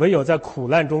唯有在苦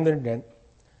难中的人，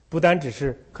不单只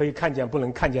是可以看见不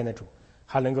能看见的主，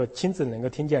还能够亲自能够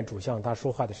听见主向他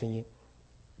说话的声音。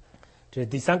这是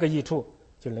第三个益处，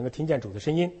就能够听见主的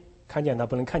声音，看见他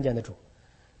不能看见的主。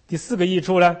第四个益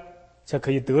处呢，才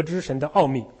可以得知神的奥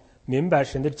秘，明白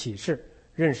神的启示，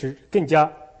更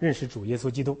加认识主耶稣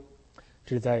基督。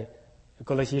这是在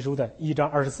哥罗西书的1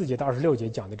章24节到26节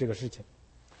讲的这个事情。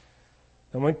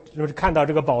我们就是看到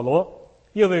这个保罗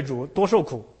越为主多受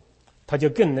苦，他就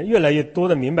越来越多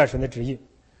的明白神的旨意。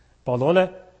保罗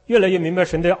呢，越来越明白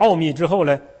神的奥秘之后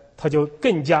呢，他就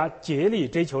更加竭力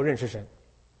追求认识神。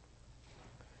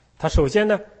他首先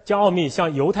呢，将奥秘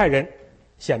向犹太人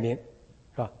显明，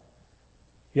是吧？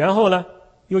然后呢，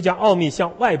又将奥秘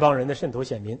向外邦人的圣徒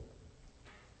显明。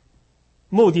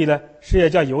目的呢，是要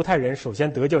叫犹太人首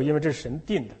先得救，因为这是神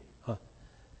定的啊。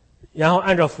然后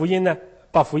按照福音呢，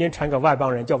把福音传给外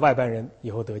邦人，叫外邦人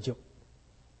以后得救。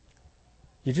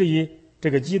以至于这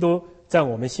个基督在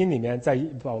我们心里面，在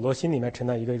保罗心里面成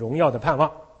了一个荣耀的盼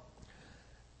望。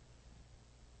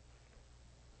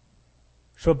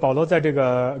说保罗在这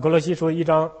个哥罗西书1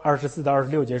章24到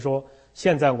26节说，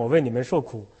现在我为你们受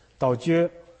苦，倒觉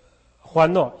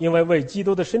欢乐，因为为基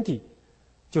督的身体，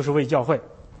就是为教会，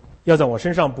要在我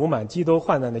身上补满基督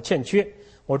患难的欠缺。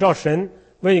我照神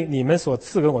为你们所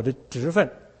赐给我的职分，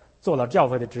做了教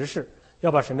会的执事，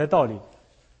要把神的道理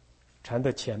传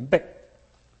得前辈。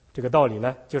这个道理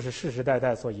呢，就是世世代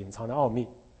代所隐藏的奥秘，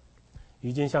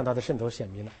如今向他的圣徒显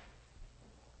明了。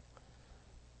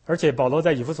而且保罗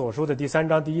在以弗所书的第3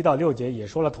章第1到6节也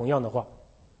说了同样的话，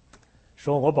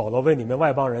说我保罗为你们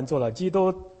外邦人做了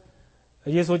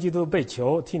耶稣基督被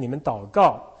囚，替你们祷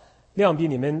告，量比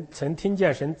你们曾听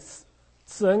见神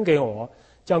赐恩给我，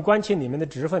将关切你们的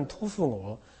职分托付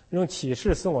我，用启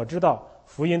示使我知道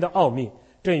福音的奥秘，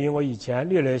正如我以前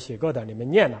略略写过的，你们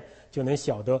念了就能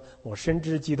晓得我深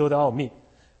知基督的奥秘。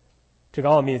这个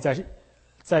奥秘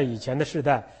在以前的世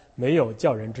代没有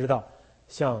叫人知道，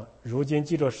像如今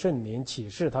记着圣灵启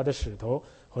示他的使徒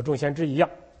和众先知一样。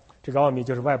这个奥秘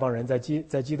就是外邦人在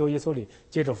基督耶稣里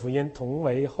接着福音，同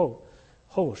为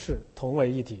后世，同为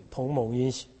一体，同蒙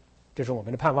恩喜。这是我们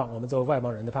的盼望，我们作为外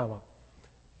邦人的盼望。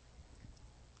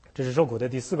这是受苦的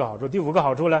第4个好处。第5个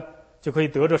好处呢，就可以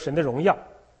得着神的荣耀。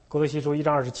哥罗西书1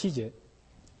章27节，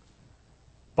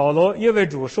保罗越为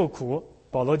主受苦，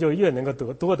保罗就越能够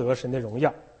多得神的荣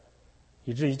耀，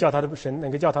以至于神能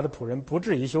够叫他的仆人不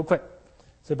至于羞愧。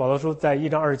所以保罗书在1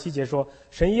章27节说，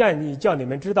神愿意叫你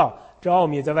们知道，这奥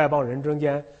秘在外邦人中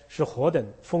间是何等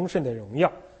丰盛的荣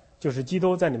耀，就是基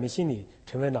督在你们心里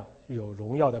成为了有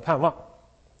荣耀的盼望。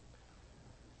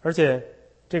而且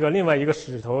这个另外一个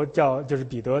使徒就是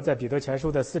彼得，在彼得前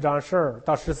书的4章12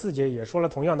到14节也说了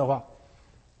同样的话，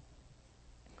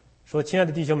说亲爱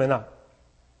的弟兄们啊，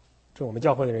这我们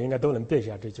教会的人应该都能背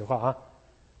下这句话啊。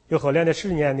有火炼的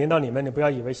试验临到你们，你不要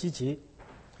以为稀奇，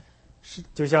是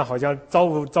就像好像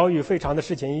遭遇非常的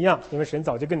事情一样，因为神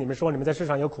早就跟你们说你们在世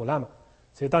上有苦难嘛，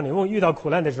所以当你遇到苦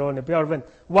难的时候，你不要问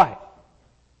why，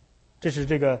 这是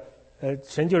这个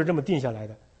神就是这么定下来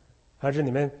的，而是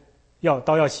你们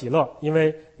要喜乐，因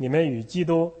为你们与基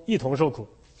督一同受苦，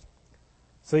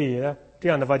所以呢这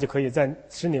样的话就可以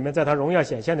使你们在他荣耀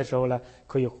显现的时候呢，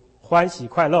可以欢喜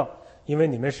快乐，因为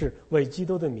你们是为基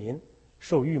督的名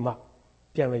受辱骂，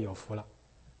便为有福了，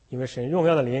因为神荣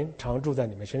耀的灵常住在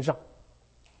你们身上。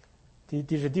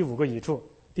这是第5个益处。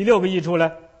第6个益处呢，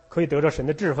可以得到神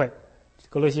的智慧。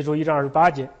哥罗西书1章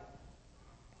28节，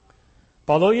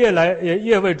保罗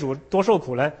越为主多受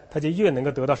苦呢，他就越能够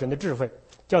得到神的智慧，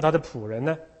叫他的仆人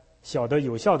呢晓得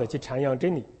有效的去传扬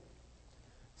真理。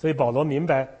所以保罗明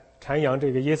白传扬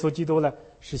这个耶稣基督呢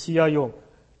是需要用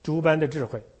诸般的智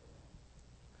慧。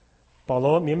保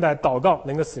罗明白祷告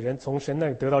能够使人从神那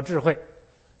里得到智慧，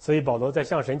所以保罗在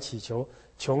向神祈求，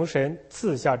求神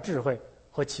赐下智慧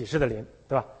和启示的灵，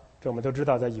对吧？这我们都知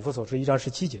道，在以弗所书1章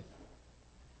17节，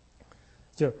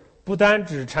就不单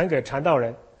只传给传道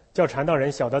人，叫传道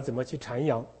人晓得怎么去传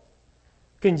扬，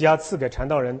更加赐给传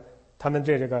道人他们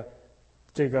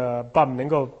这个把能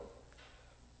够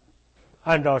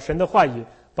按照神的话语，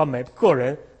把每个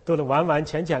人都能完完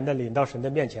全全的领到神的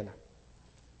面前来。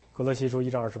哥罗西书1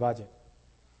章28节，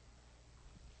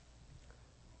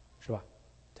是吧？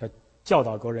他教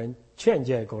导各人，劝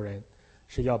诫各人，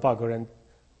是要把各人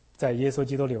在耶稣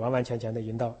基督里完完全全的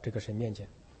引到这个神面前。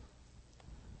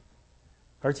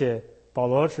而且保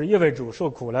罗是越为主受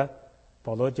苦呢，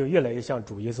保罗就越来越像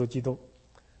主耶稣基督，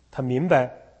他明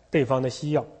白对方的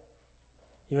需要，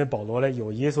因为保罗呢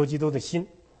有耶稣基督的心，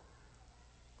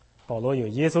保罗有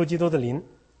耶稣基督的灵，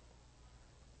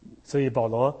所以保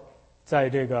罗在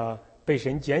这个被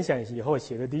神拣选以后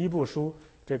写的第1部书，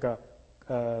这个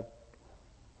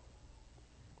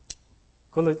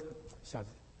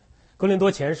哥林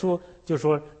多前书就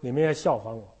说你们要效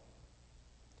法我。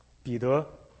彼得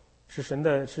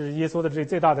是耶稣的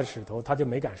最大的使头，他就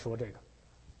没敢说这个，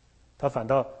他反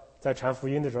倒在传福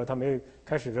音的时候，他没有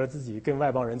开始着自己跟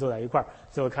外邦人坐在一块儿，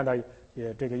最后看到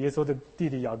这个耶稣的弟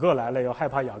弟雅各来了，又害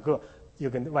怕雅各，又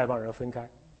跟外邦人分开，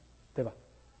对吧？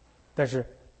但是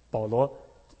保罗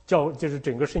就是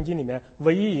整个圣经里面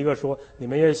唯一一个说你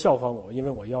们要效法我，因为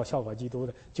我要效法基督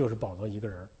的，就是保罗一个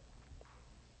人。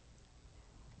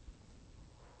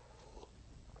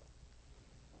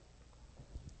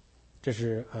这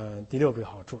是第6个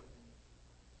好处。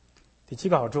第7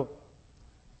个好处，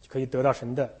可以得到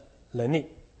神的能力。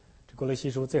这哥罗西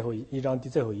书最后1章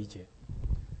最后1节，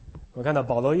我们看到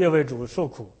保罗越为主受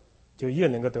苦，就越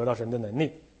能够得到神的能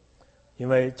力，因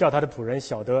为叫他的仆人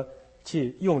晓得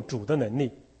去用主的能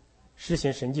力施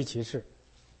行神迹奇事，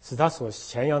使他所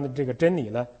传扬的这个真理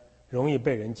呢容易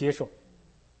被人接受，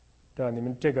对吧？你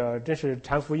们这个真是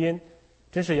传福音，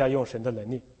真是要用神的能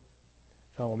力。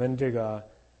像我们这个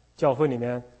教会里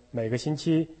面每个星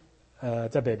期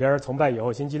在北边崇拜以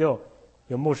后，星期6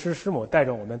有牧师师母带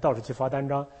着我们到处去发单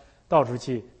张，到处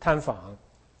去探访，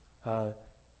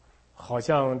好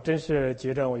像真是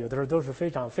觉着我有的时候都是非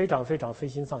常非常非常灰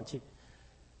心丧气，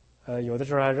有的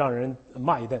时候还让人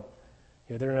骂一顿，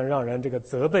有的人让人这个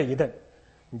责备一顿，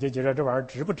你就觉得这玩意儿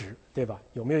值不值，对吧？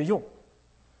有没有用？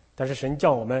但是神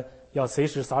叫我们要随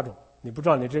时撒种，你不知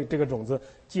道你这个种子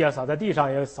既要撒在地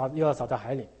上，又要撒在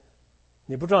海里，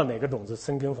你不知道哪个种子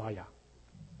生根发芽，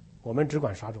我们只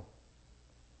管撒种，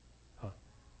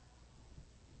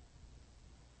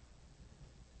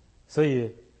所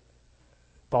以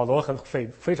保罗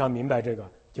非常明白这个，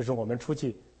就是我们出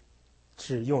去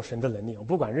是用神的能力，我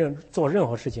不管做任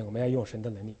何事情，我们要用神的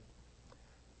能力。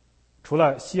除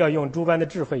了需要用诸般的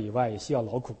智慧以外，也需要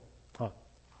劳苦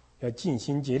要尽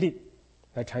心竭力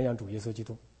来传扬主耶稣基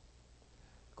督。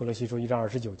哥罗西书1章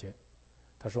29节，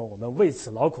他说我们为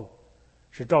此劳苦，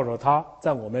是照着他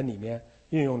在我们里面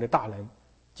运用的大能，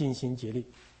尽心竭力。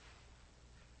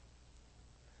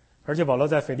而且保罗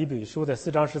在腓立比书的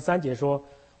4章13节说，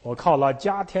我靠那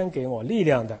加添给我力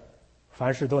量的，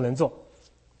凡事都能做。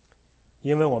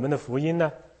因为我们的福音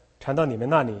呢，传到你们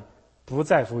那里，不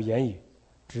在乎言语，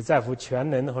只在乎全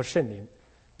能和圣灵，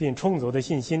并充足的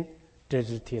信心。这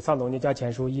是帖撒罗尼迦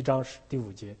前书1章第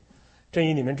5节。正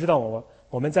因你们知道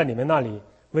我们在你们那里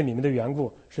为你们的缘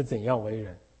故是怎样为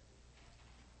人。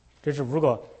这是如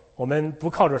果我们不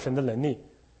靠着神的能力，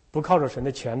不靠着神的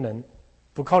全能，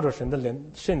不靠着神的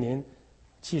圣灵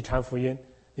去传福音，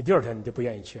你第二天你就不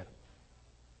愿意去了，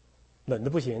冷的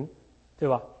不行，对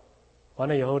吧？完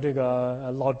了以后这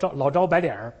个老招白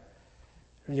脸儿，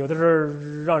有的时候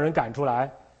让人赶出来，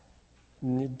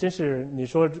你真是你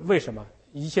说为什么？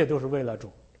一切都是为了主。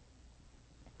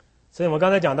所以我刚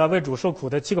才讲到为主受苦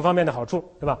的7个方面的好处，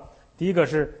对吧？第一个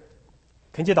是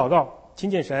恳切祷告，亲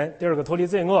近神；第二个脱离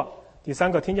罪恶；第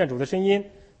三个听见主的声音；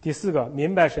第四个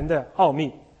明白神的奥秘；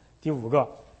第五个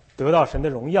得到神的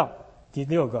荣耀；第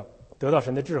六个得到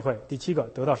神的智慧；第七个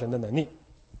得到神的能力。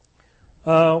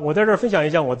我在这儿分享一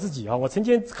下我自己啊，我曾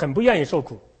经很不愿意受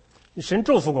苦，神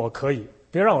祝福我可以，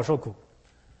别让我受苦。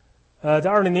在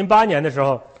2008年的时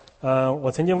候，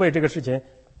我曾经为这个事情，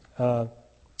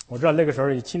我知道那个时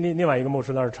候也亲历另外一个牧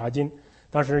师那儿查经，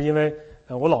当时因为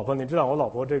我老婆，你知道我老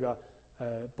婆这个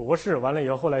博士完了以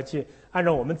后，后来去按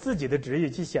照我们自己的旨意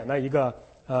去选了一个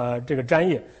这个专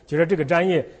业，觉得这个专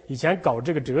业以前搞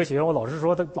这个哲学，我老是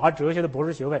说他拿哲学的博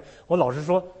士学位，我老是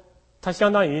说他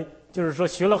相当于就是说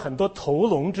学了很多投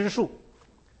龙之术，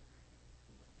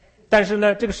但是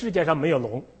呢，这个世界上没有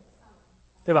龙，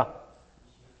对吧？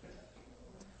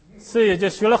所以就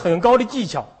学了很高的技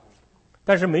巧，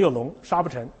但是没有龙，杀不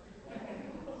成。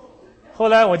后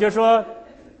来我就说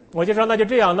那就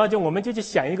这样，那就我们就去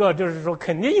选一个，就是说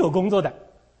肯定有工作的，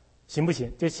行不行？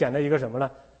就选了一个什么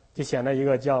呢？就选了一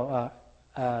个叫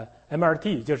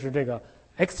MRT， 就是这个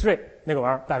X-ray 那个玩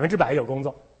意儿，100%有工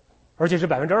作，而且是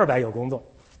200%有工作，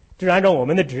这是按照我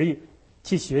们的旨意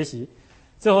去学习。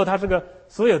最后他这个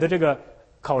所有的这个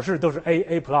考试都是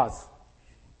A+，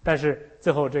 但是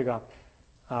最后这个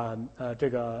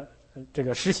这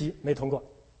个实习没通过，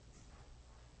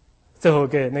最后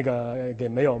给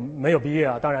没有毕业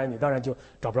啊，你当然就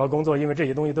找不着工作，因为这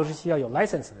些东西都是需要有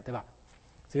license 的，对吧？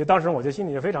所以当时我就心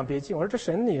里就非常憋气，我说这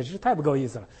神你是太不够意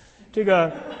思了，这个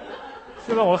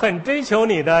是吧？我很追求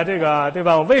你的这个，对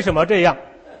吧？我为什么这样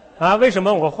啊？为什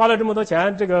么我花了这么多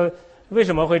钱，这个为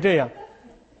什么会这样？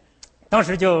当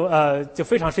时就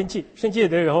非常生气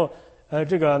的以后。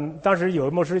这个当时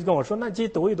有牧师跟我说，那去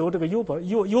读一读这个优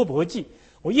伯记。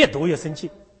我越读越生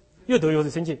气，越读越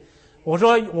生气。我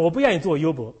说我不愿意做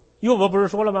优伯不是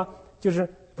说了吗？就是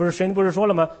不是神不是说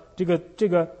了吗？这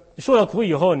个受了苦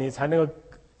以后，你才能够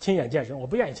亲眼见神。我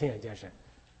不愿意亲眼见神，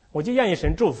我就愿意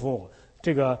神祝福我，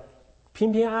这个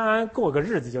平平安安过个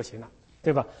日子就行了，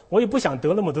对吧？我也不想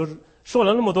得那么多，受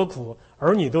了那么多苦，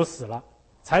儿女都死了，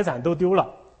财产都丢了，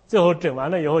最后整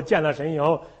完了以后见了神以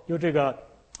后，又这个。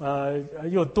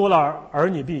又多了儿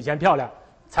女比以前漂亮，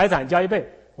财产加1倍。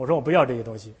我说我不要这些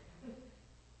东西，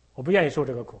我不愿意受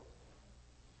这个苦。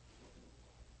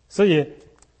所以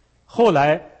后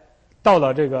来到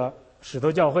了这个使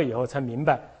徒教会以后，才明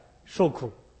白受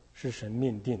苦是神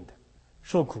命定的，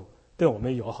受苦对我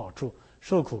们有好处，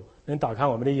受苦能打开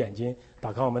我们的眼睛，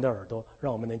打开我们的耳朵，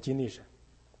让我们能经历神。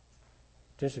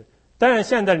真是，当然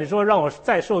现在你说让我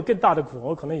再受更大的苦，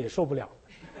我可能也受不了。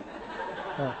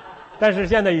但是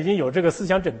现在已经有这个思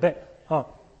想准备啊，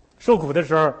受苦的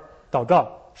时候祷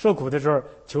告，受苦的时候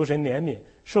求神怜悯，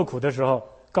受苦的时候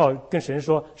跟神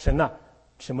说，神呐，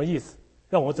什么意思？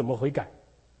让我怎么悔改？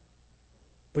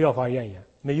不要发怨言，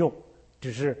没用，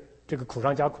只是这个苦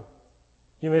上加苦，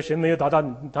因为神没有达到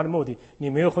他的目的，你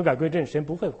没有悔改归正，神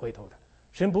不会回头的，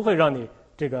神不会让你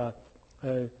这个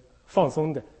放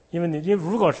松的，因为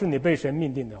如果是你被神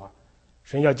命定的话，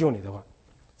神要救你的话，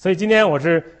所以今天我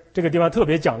是。这个地方特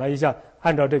别讲了一下，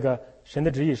按照这个神的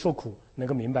旨意受苦，能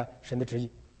够明白神的旨意。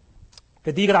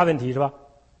这第一个大问题是吧？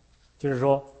就是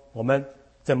说我们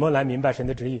怎么来明白神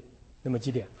的旨意？那么几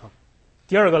点啊？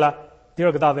第二个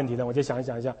大问题呢，我就想一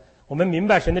下，我们明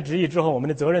白神的旨意之后，我们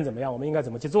的责任怎么样？我们应该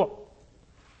怎么去做？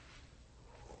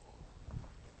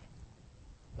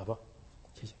老婆，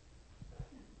谢谢。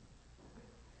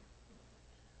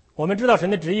我们知道神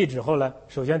的旨意之后呢，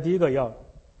首先第一个要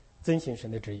遵行神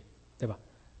的旨意，对吧？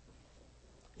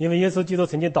因为耶稣基督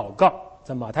曾经祷告，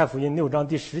在马太福音6章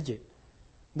第10节，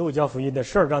路加福音的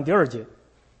12章第2节，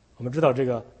我们知道这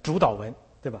个主祷文，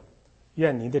对吧？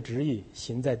愿您的旨意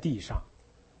行在地上，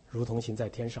如同行在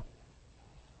天上。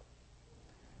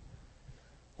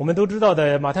我们都知道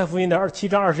的马太福音的7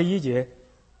章21节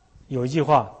有一句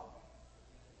话，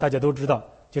大家都知道，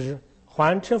就是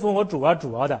凡称呼我主啊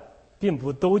主啊的，并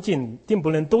不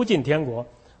能都进天国，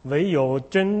唯有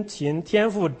遵行天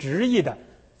父旨意的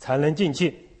才能进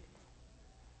去。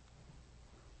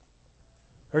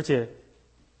而且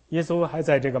耶稣还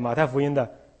在这个马太福音的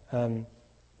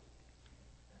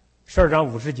12章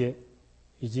50节，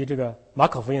以及这个马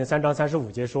可福音3章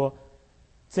35节说，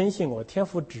遵行我天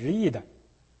父旨意的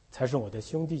才是我的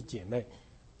兄弟姐妹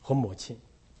和母亲。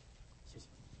谢谢。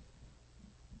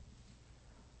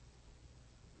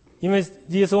因为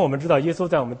耶稣，我们知道耶稣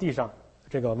在我们地上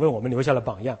这个为我们留下了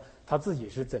榜样，他自己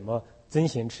是怎么遵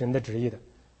行神的旨意的，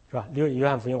是吧？约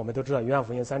翰福音我们都知道，约翰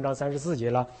福音3章34节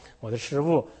了，我的师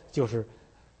父就是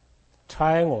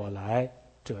差我来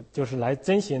者，就是来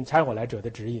遵行差我来者的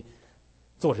旨意，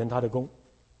做成他的功。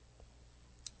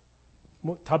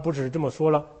他不是这么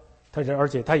说了，而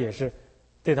且他也是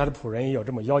对他的仆人也有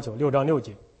这么要求。6章6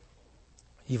节，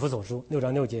以弗所书6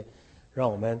章6节，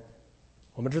让我们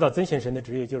知道遵行神的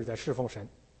旨意就是在侍奉神，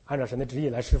按照神的旨意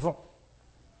来侍奉，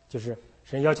就是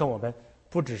神要求我们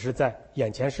不只是在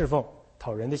眼前侍奉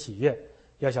讨人的喜悦，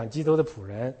要像基督的仆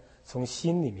人从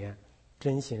心里面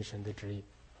遵行神的旨意。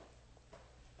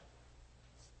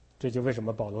这就为什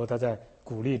么保罗他在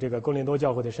鼓励这个哥林多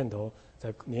教会的圣徒，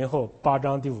在年后8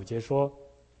章第5节说，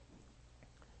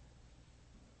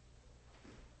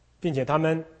并且他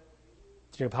们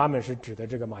是指的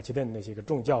这个马其顿那些个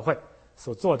众教会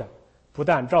所做的，不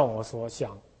但照我所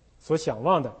想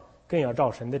望的，更要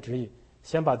照神的旨意，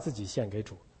先把自己献给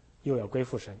主，又要归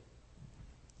附神。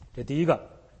这第一个，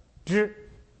知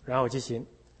然后去行。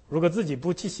如果自己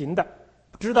不去行的，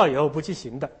知道以后不去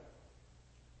行的，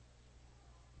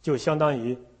就相当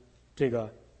于这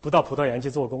个不到葡萄园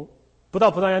去做工，不到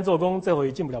葡萄园做工，最后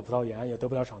也进不了葡萄园，也得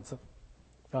不了赏赐，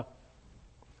啊。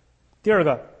第二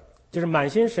个就是满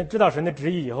心知道神的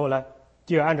旨意以后呢，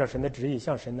就要按照神的旨意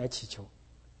向神来祈求。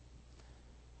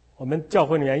我们教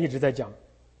会里面一直在讲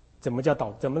怎么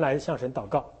来向神祷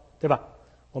告，对吧？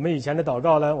我们以前的祷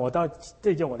告呢，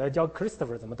最近我在教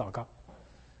Christopher 怎么祷告。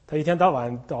他一天到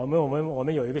晚我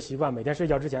们有一个习惯，每天睡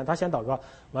觉之前他先祷告，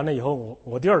完了以后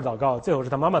我第二祷告，最后是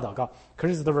他妈妈祷告。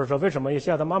Christopher 说为什么也需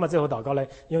要他妈妈最后祷告呢？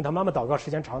因为他妈妈祷告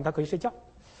时间长，他可以睡觉，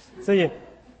所以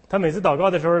他每次祷告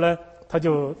的时候呢，他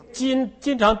就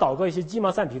经常祷告一些鸡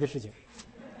毛蒜皮的事情。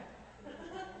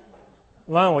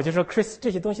完了我就说 Chris，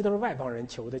 这些东西都是外邦人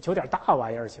求的，求点大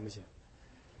玩意儿行不行？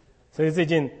所以最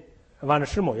近完了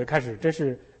师母又开始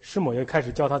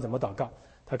教他怎么祷告。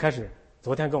他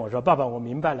昨天跟我说，爸爸我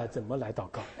明白了怎么来祷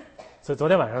告，所以昨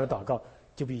天晚上的祷告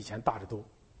就比以前大得多。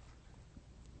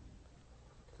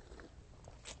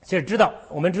其实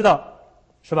我们知道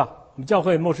是吧？我们教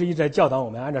会牧师一直在教导我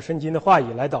们按照圣经的话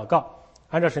语来祷告，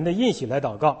按照神的应许来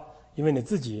祷告。因为你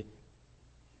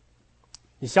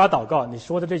瞎祷告，你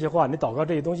说的这些话，你祷告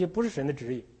这些东西不是神的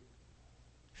旨意。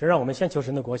神让我们先求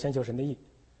神的国，先求神的义，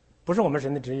不是我们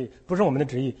神的旨意，不是我们的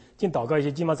旨意，尽祷告一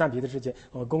些鸡毛蒜皮的事情，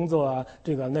工作啊，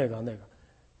这个那个。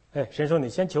哎，神说你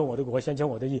先求我的国，先求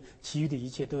我的义，其余的一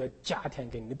切都要加添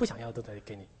给你，你不想要都得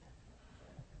给你。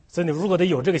所以你如果得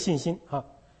有这个信心啊，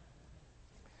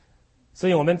所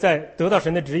以我们在得到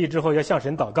神的旨意之后，要向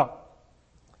神祷告。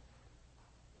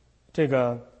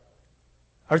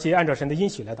而且按照神的应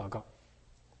许来祷告，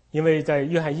因为在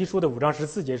约翰一书的5章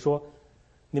14节说，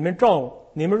你们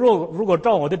如果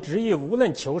照我的旨意，无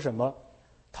论求什么，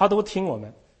他都听我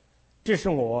们。这是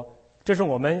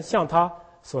我们向他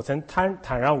所曾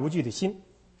坦然无惧的心。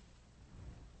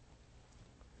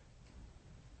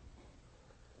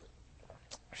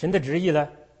神的旨意呢，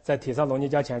在帖撒罗尼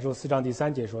迦前书4章第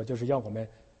3节说，就是要我们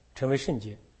成为圣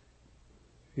洁，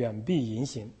远避淫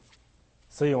行。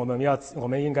所以我们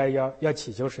应该要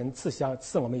祈求神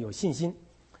赐我们有信心、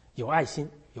有爱心、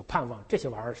有盼望，这些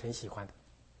玩意儿神喜欢的，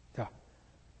对吧？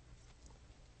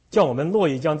叫我们乐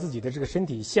意将自己的这个身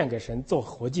体献给神做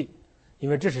活祭，因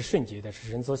为这是圣洁的，是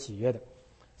神所喜悦的。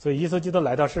所以耶稣基督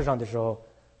来到世上的时候，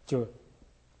就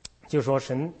说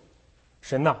神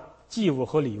呐，祭物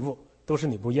和礼物都是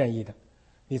你不愿意的，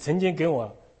你曾经给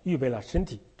我预备了身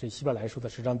体，这希伯来书的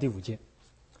10章第5节。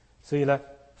所以呢，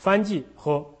燔祭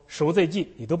和赎罪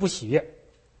祭你都不喜悦，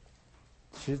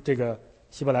是这个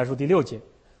希伯来书第6节。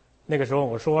那个时候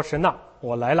我说，神呐，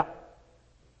我来了，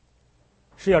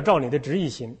是要照你的旨意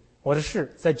行，我的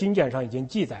事在经卷上已经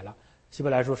记载了。希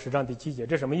伯来书10章第7节，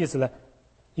这什么意思呢？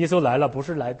耶稣来了，不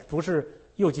是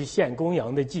又去献公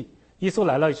羊的祭，耶稣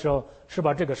来了的时候是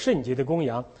把这个圣洁的公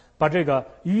羊，把这个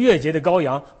逾越节的羔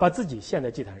羊，把自己献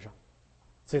在祭坛上。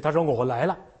所以他说我来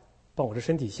了，把我的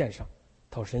身体献上，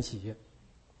讨神喜悦。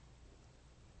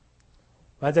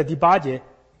完在第8节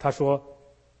他说，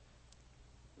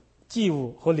祭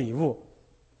物和礼物、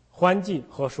欢祭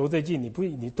和赎罪祭，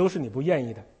你都是你不愿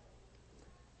意的，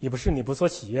也不是你不所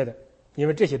喜悦的，因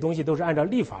为这些东西都是按照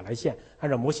律法来献，按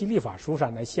照摩西律法书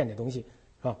上来献的东西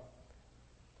啊。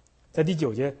在第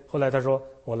9节后来他说，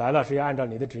我来了是要按照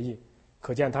你的旨意，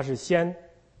可见他是先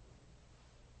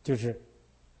就是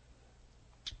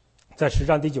在10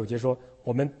章第9节说，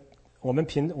我们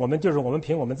凭我们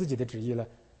自己的旨意了。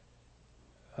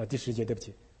第10节对不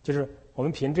起，就是我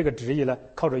们凭这个旨意呢，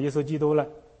靠着耶稣基督呢，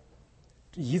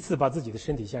一次把自己的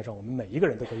身体献上，我们每一个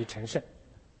人都可以成圣。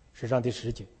10章第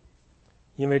10节，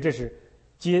因为这是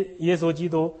耶稣基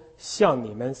督向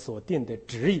你们所定的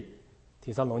旨意。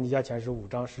帖撒罗尼迦前书5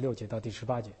章16节到第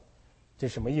18节，这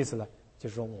什么意思呢？就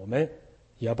是说我们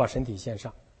也要把身体献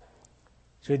上。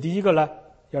所以第一个呢，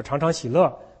要常常喜乐；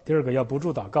第二个要不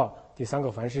住祷告；第三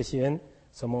个凡事谢恩。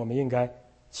所以我们应该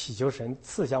祈求神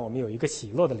赐下我们有一个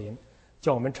喜乐的灵，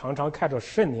叫我们常常看着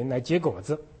圣灵来结果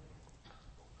子。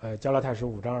加拉太书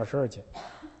5章22节。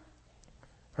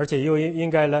而且又应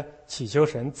该呢祈求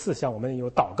神赐下我们有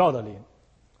祷告的灵，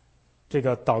这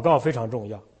个祷告非常重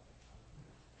要，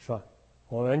是吧？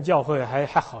我们教会还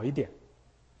好一点，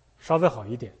稍微好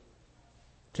一点，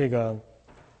这个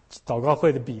祷告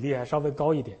会的比例还稍微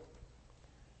高一点。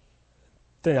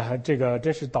但还这个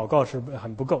真是祷告是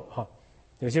很不够哈。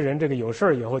有些人这个有事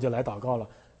儿以后就来祷告了，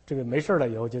这个没事了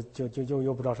以后就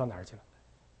又不知道上哪儿去了，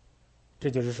这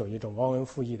就是属于一种忘恩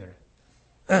负义的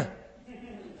人。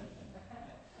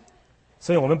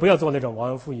所以我们不要做那种忘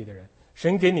恩负义的人。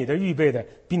神给你的预备的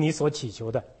比你所祈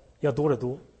求的要多得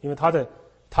多，因为他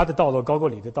的道路高过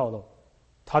你的道路，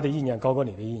他的意念高过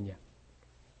你的意念。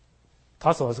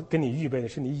他所跟你预备的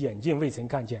是你眼睛未曾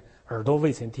看见，耳朵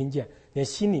未曾听见，连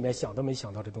心里面想都没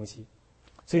想到的东西。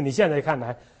所以你现在看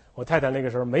来，我太太那个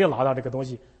时候没有拿到这个东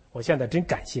西，我现在真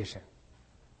感谢神。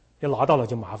要拿到了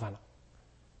就麻烦了。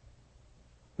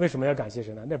为什么要感谢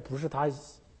神呢？那不是他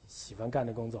喜欢干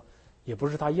的工作，也不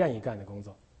是他愿意干的工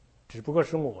作，只不过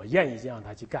是我愿意让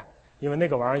他去干，因为那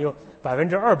个玩意儿有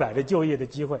200%的就业的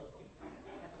机会，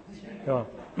是吧？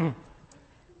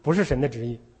不是神的旨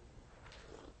意。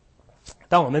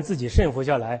当我们自己顺服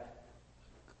下来，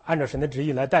按照神的旨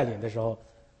意来带领的时候，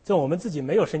在我们自己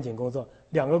没有申请工作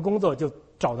，2个工作就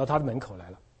找到他的门口来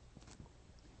了。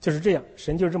就是这样，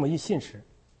神就是这么一信实。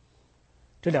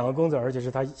这2个工作，而且是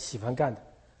他喜欢干的，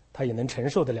他也能承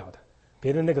受得了的。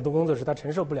别的那个工作是他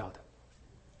承受不了的，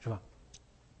是吧？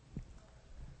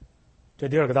这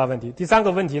第2个大问题。第3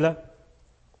个问题呢，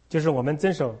就是我们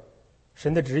遵守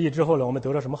神的旨意之后呢，我们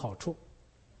得到什么好处？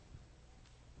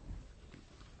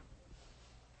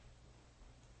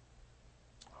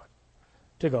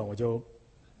这个我就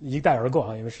一带而过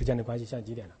啊，因为时间的关系，现在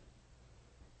几点了？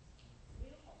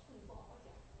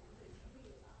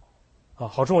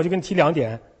好处我就跟你提2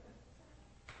点。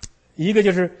一个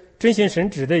就是遵行神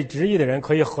旨意的人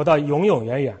可以活到永永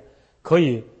远远，可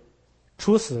以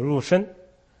出死入生，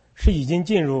是已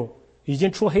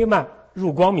经出黑暗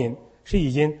入光明，是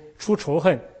已经出仇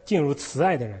恨进入慈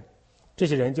爱的人。这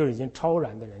些人就是已经超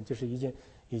然的人，就是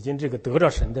已经这个得着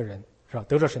神的人，是吧？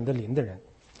得着神的灵的人。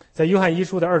在约翰一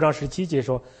书的2章17节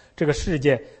说，这个世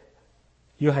界，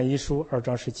约翰一书2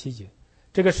章17节，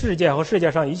这个世界和世界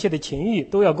上一切的情欲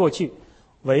都要过去，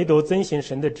唯独遵行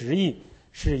神的旨意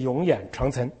是永远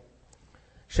长存。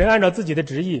神按照自己的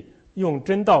旨意用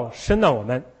真道生了我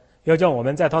们，要叫我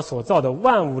们在他所造的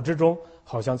万物之中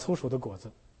好像粗熟的果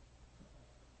子。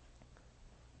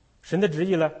神的旨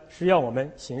意呢，是要我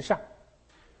们行善，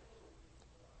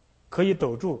可以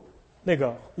堵住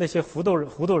那些糊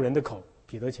涂人的口。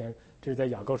彼得前，这是在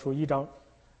雅各书1章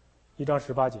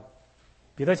18节。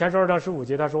彼得前书2章15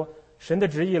节，他说神的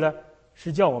旨意呢，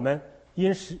是叫我们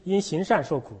因行善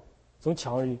受苦，总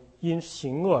强于因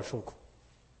行恶受苦。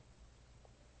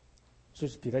这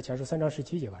是彼得前书3章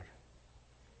17节吧？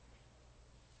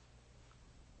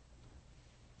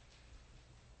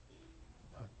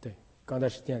对，刚才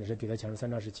念的是彼得前书3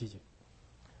章17节。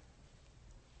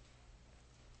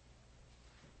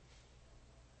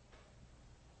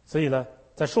所以呢，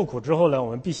在受苦之后呢，我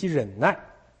们必须忍耐，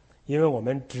因为我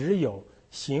们只有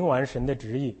行完神的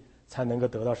旨意，才能够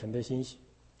得到神的欣喜。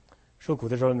受苦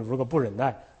的时候，你如果不忍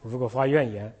耐，如果发怨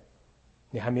言，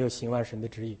你还没有行完神的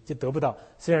旨意，就得不到。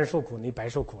虽然受苦，你白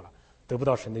受苦了，得不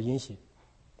到神的欣喜。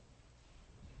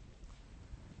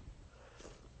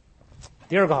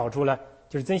第2个好处呢，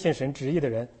就是遵行神旨意的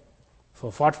人所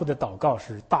发出的祷告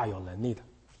是大有能力的。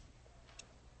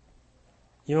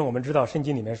因为我们知道圣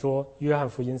经里面说，约翰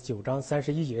福音9章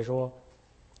31节说，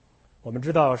我们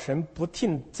知道神不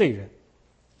听罪人，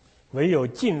唯有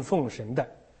敬奉神的，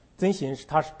遵行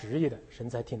他是旨意的，神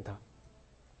才听他。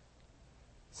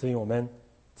所以我们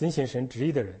遵行神旨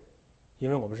意的人，因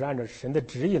为我们是按照神的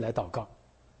旨意来祷告，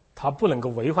他不能够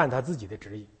违反他自己的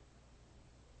旨意，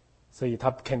所以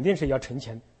他肯定是要成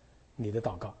全你的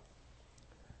祷告。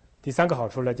第3个好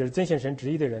处呢，就是遵行神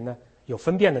旨意的人呢，有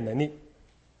分辨的能力。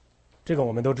这个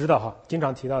我们都知道哈，经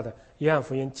常提到的约翰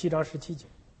福音7章17节，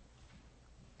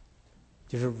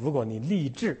就是如果你立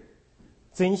志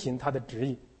遵行他的旨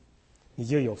意，你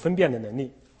就有分辨的能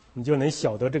力，你就能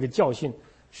晓得这个教训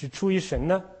是出于神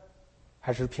呢，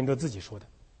还是凭着自己说的。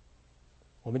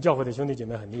我们教会的兄弟姐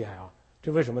妹很厉害啊，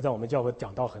这为什么在我们教会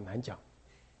讲道很难讲？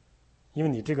因为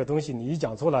你这个东西你一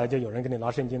讲错了，就有人给你拿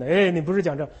圣经了，哎，你不是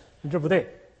讲这，你这不对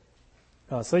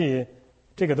啊。所以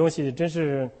这个东西真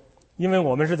是，因为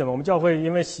我们是怎么？我们教会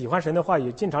因为喜欢神的话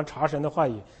语，经常查神的话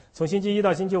语，从星期一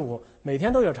到星期五每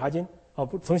天都有查经。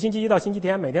不，从星期一到星期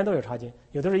天每天都有查经，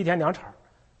有的是一天2场。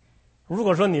如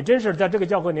果说你真是在这个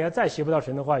教会你还再学不到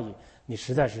神的话语，你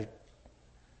实在是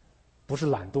不是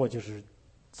懒惰，就是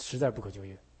实在不可救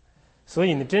药。所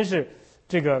以你真是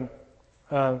这个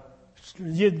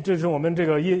这是我们这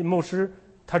个牧师，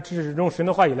他只是用神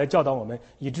的话语来教导我们，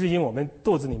以至于我们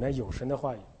肚子里面有神的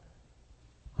话语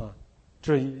啊。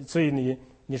所以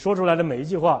你说出来的每一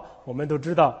句话，我们都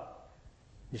知道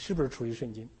你是不是出于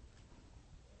圣经。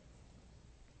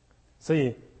所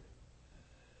以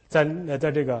在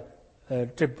这个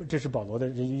这是保罗的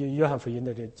约翰福音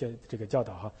的这个教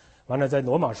导哈。完了，在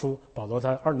罗马书保罗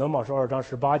罗马书2章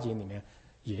18节里面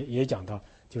也讲到，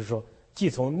就是说既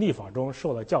从律法中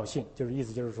受了教训，就是意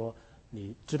思就是说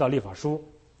你知道律法书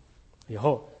以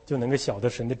后就能够晓得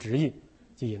神的旨意，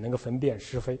就也能够分辨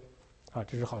是非啊，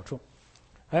这是好处。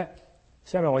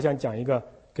下面我想讲一个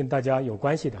跟大家有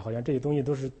关系的，好像这些东西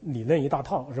都是理论一大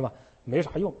套是吧，没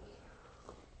啥用。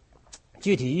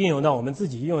具体运用到我们自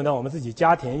己，运用到我们自己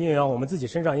家庭，运用到我们自己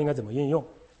身上应该怎么运用？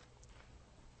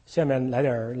下面来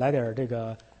点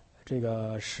这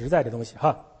个实在的东西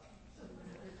哈。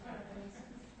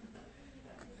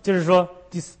就是说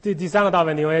第三个大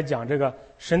问题，我也讲这个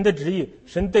神的旨意，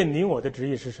神对你我的旨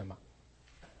意是什么？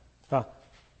啊，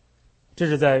这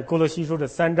是在哥罗西书的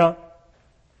3章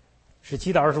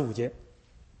17到25节。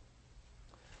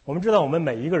我们知道我们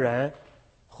每一个人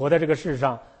活在这个世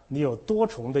上，你有多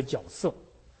重的角色。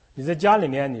你在家里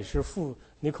面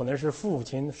你可能是父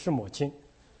亲是母亲，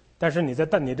但是你在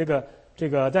你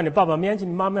爸爸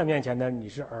妈妈面前呢，你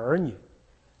是儿女；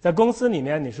在公司里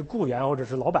面你是雇员或者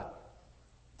是老板；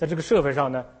在这个社会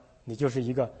上呢，你就是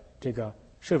一个这个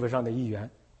社会上的一员。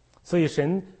所以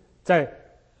神在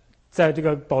这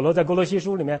个保罗在哥罗西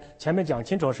书里面前面讲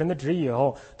清楚神的旨意以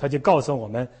后，他就告诉我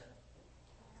们，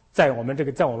在我们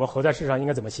活在世上应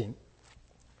该怎么行。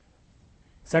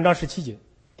3章17节，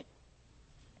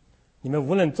你们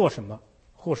无论做什么，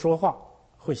或说话，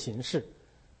或行事，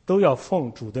都要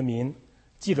奉主的名，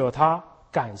记着他，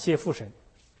感谢父神。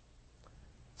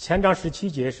前章17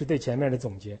节是对前面的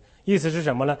总结，意思是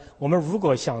什么呢？我们如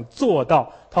果想做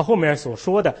到他后面所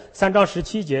说的3章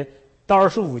17节到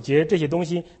25节这些东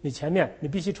西，你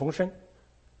必须重生，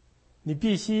你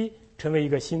必须成为一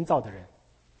个新造的人，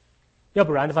要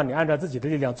不然的话，你按照自己的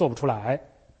力量做不出来，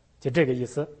就这个意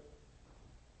思。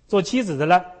做妻子的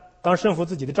呢，当顺服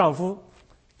自己的丈夫，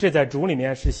这在主里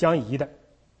面是相宜的。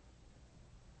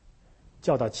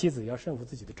教导妻子要顺服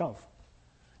自己的丈夫。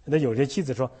那有些妻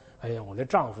子说：“哎呀，我的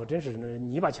丈夫真是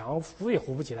泥巴墙，扶也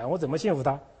扶不起来，我怎么信服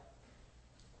他？”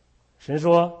神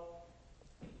说，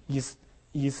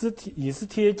以斯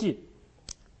帖记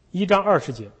1章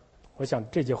20节，我想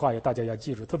这句话大家要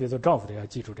记住，特别做丈夫的要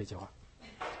记住这句话，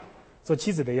做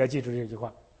妻子的要记住这句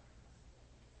话。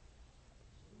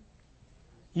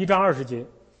1章20节，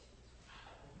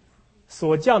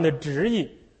所降的旨意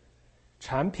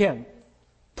传遍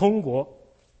通国，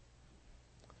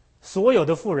所有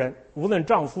的妇人，无论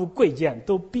丈夫贵贱，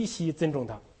都必须尊重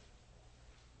他。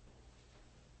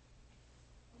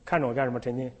看着我干什么，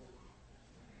陈静？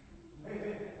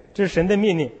这是神的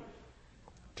命令，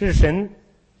这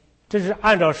是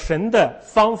按照神的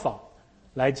方法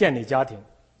来建立家庭。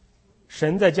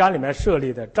神在家里面设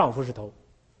立的，丈夫是头，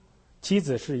妻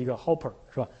子是一个 helper，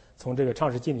 是吧？从这个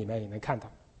创世纪里面也能看到。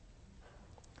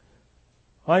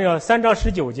还有3章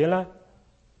19节呢，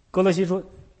哥罗西书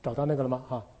找到那个了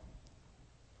吗？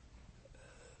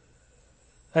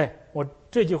我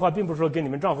这句话并不是说给你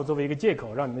们丈夫作为一个借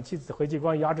口，让你们妻子回去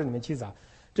光压制你们妻子啊。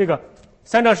这个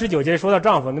3章19节说到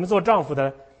丈夫，你们做丈夫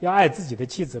的要爱自己的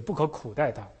妻子，不可苦待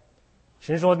她。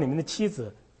神说你们的妻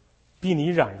子比你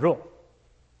软弱，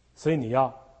所以你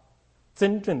要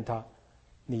尊重她，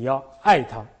你要爱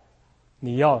她，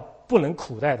你要不能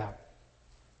苦待她。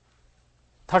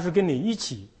她是跟你一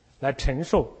起来承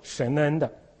受神恩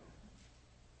的，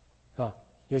啊。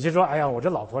有些说，哎呀，我这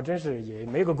老婆真是也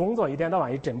没个工作，一天到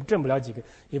晚也挣不了几个，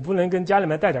也不能跟家里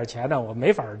面带点钱呢，我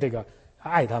没法这个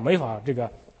爱她，没法这个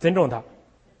尊重她。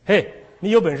嘿，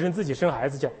你有本事你自己生孩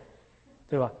子去，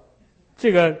对吧？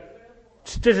这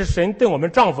是神对我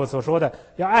们丈夫所说的，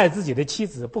要爱自己的妻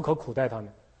子，不可苦待他们。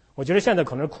我觉得现在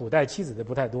可能苦待妻子的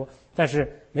不太多，但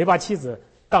是没把妻子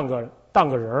当个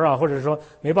人啊，或者说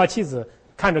没把妻子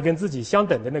看着跟自己相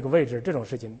等的那个位置，这种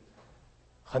事情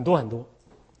很多很多。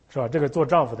是吧？这个做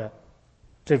丈夫的，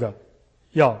这个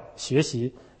要学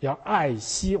习，要爱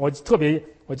惜。我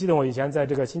记得我以前在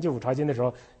这个星期五查经的时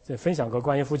候，在分享过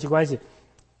关于夫妻关系。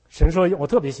神说，我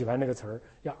特别喜欢那个词儿，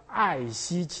要爱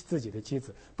惜自己的妻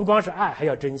子，不光是爱，还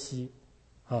要珍惜，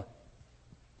啊，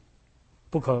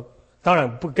当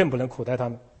然更不能苦待他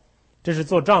们。这是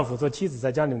做丈夫、做妻子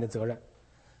在家里面的责任。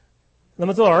那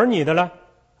么做儿女的呢，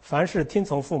凡事听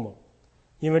从父母，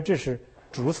因为这是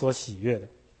主所喜悦的。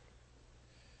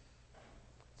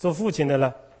做父亲的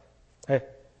呢，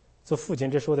做父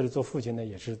亲，这说的是做父亲的，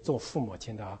也是做父母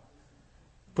亲的啊。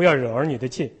不要惹儿女的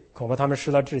气，恐怕他们失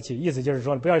了志气。意思就是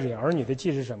说，不要惹儿女的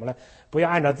气是什么呢？不要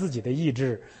按照自己的意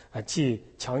志去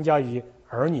强加于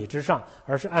儿女之上，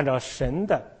而是按照神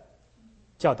的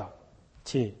教导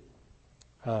去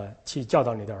教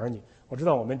导你的儿女。我知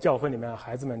道我们教会里面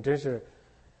孩子们真是，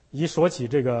一说起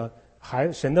这个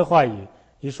神的话语，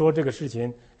一说这个事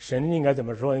情，神应该怎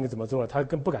么说，应该怎么做，他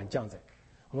更不敢犟嘴。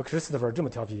我们Christopher这么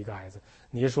调皮一个孩子，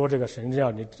你一说这个神这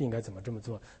样，你应该怎么这么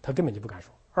做，他根本就不敢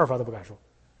说，二话都不敢说。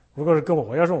如果是跟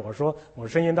我要是我说我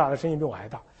声音大，他声音比我还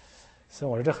大。所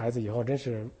以我说这孩子以后真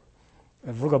是，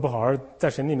如果不好好在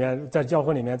神里面，在教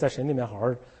会里面，在神里面好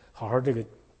好这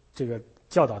个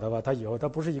教导的话，他以后他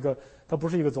不是一个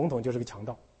总统，就是个强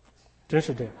盗，真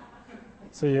是这样。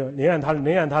所以宁愿他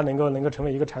能够成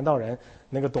为一个传道人，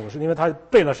能够懂事，因为他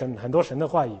背了很多神的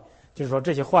话语，就是说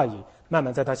这些话语慢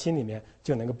慢在他心里面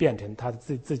就能够变成他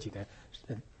自己的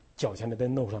脚前的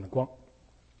灯路上的光。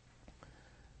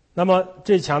那么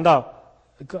这强调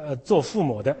做父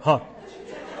母的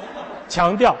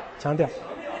强调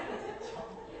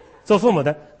做父母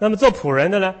的。那么做仆人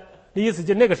的呢，意思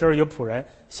就那个时候有仆人，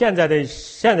现在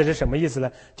是什么意思呢？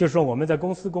就是说我们在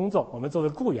公司工作，我们作为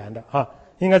雇员的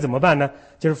应该怎么办呢？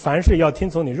就是凡事要听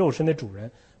从你肉身的主人，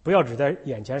不要只在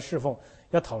眼前侍奉，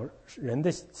要讨人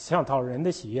的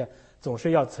喜悦，总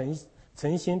是要诚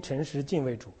心诚实敬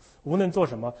畏主，无论做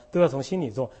什么都要从心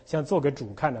里做，像做给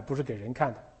主看的，不是给人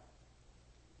看的。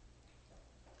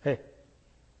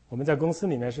我们在公司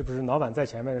里面是不是老板在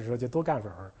前面的时候就多干会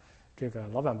儿，这个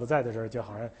老板不在的时候就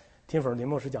好像听会儿林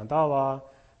牧师讲道啊，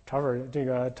查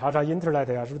查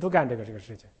Internet 呀，是不是都干这个事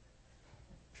情，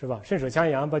是吧？顺手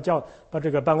牵羊把这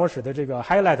个办公室的这个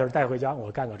highlighter 带回家，我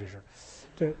干过这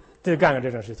事，这干过这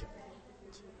种事情，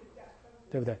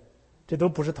对不对？这都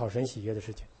不是讨神喜悦的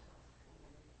事情。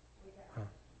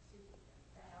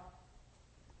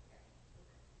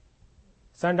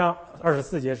3章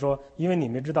24节说，因为你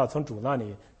们知道从主那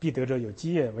里必得着有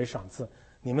基业为赏赐，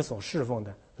你们所侍奉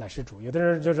的乃是主。有的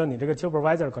人就说你这个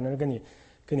supervisor 可能是跟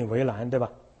你为难，对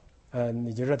吧？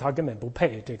你觉得他根本不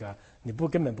配这个，你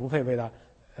根本不配为他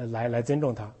来尊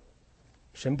重他。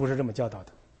神不是这么教导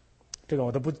的，这个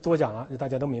我都不多讲了，大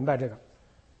家都明白这个。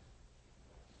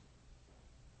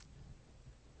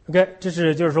OK， 就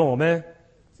是说我们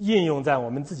应用在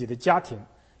我们自己的家庭，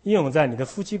应用在你的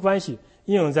夫妻关系，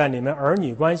应用在你们儿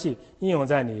女关系，应用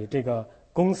在你这个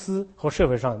公司和社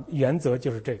会上，原则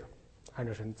就是这个，按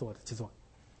照神做的去做。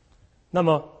那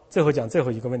么最后讲最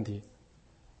后一个问题，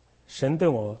神对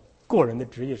我个人的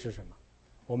旨意是什么？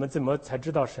我们怎么才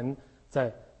知道神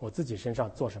在我自己身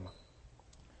上做什么？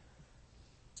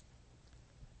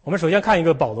我们首先看一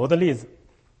个保罗的例子，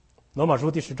罗马书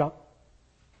第10章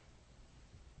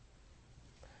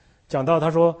讲到，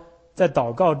他说在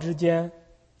祷告之间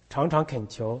常常恳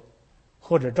求，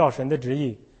或者照神的旨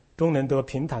意，终能得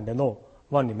平坦的路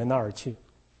往你们那儿去。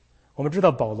我们知道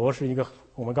保罗是一个，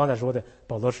我们刚才说的，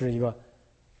保罗是一个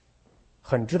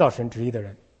很知道神旨意的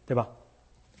人，对吧？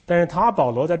但是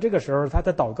保罗在这个时候，他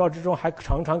在祷告之中还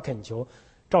常常恳求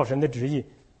照神的旨意，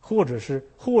或者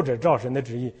照神的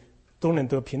旨意，都能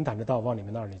得平坦的道往你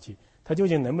们那里去。他究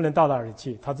竟能不能到那里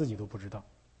去，他自己都不知道，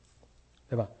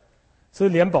对吧？所以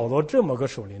连保罗这么个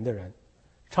属灵的人，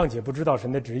尚且不知道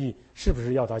神的旨意是不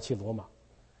是要他去罗马，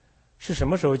是什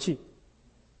么时候去？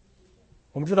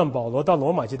我们知道保罗到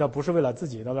罗马去，他不是为了自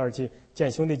己到那儿去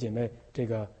见兄弟姐妹，这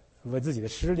个为自己的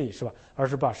私利，是吧？而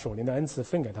是把属灵的恩赐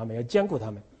分给他们，要兼顾他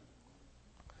们。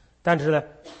但是呢，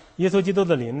耶稣基督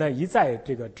的灵呢一再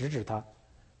这个指他，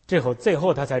最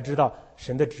后他才知道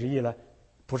神的旨意呢，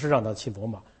不是让他去罗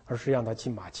马，而是让他去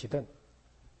马其顿，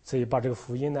所以把这个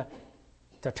福音呢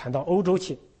再传到欧洲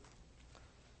去。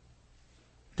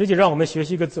这就让我们学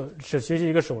习一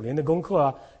个属灵的功课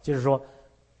啊，就是说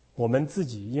我们自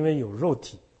己因为有肉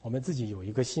体，我们自己有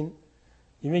一个心，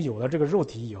因为有了这个肉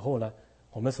体以后呢，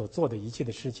我们所做的一切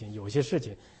的事情，有些事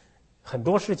情，很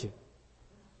多事情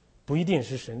不一定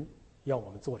是神要我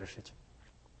们做的事情。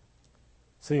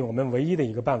所以我们唯一的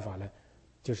一个办法呢，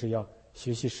就是要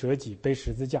学习舍己背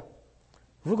十字架。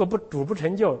如果主不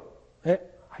成就，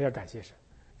还要感谢神；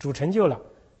主成就了，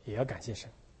也要感谢神，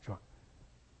是吧？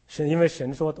是因为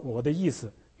神说我的意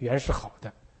思原是好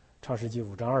的，创世纪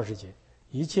5章20节，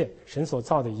一切神所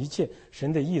造的一切，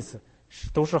神的意思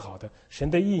都是好的，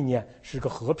神的意念是个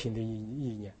和平的意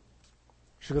念，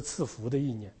是个赐福的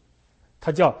意念，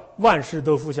他叫万事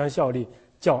都互相效力，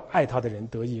叫爱他的人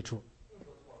得益处。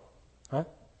啊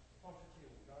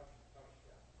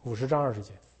？50章20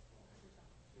节。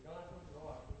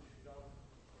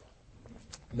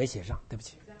没写上，对不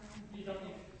起。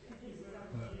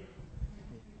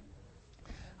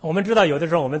我们知道，有的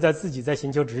时候我们自己在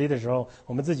寻求旨意的时候，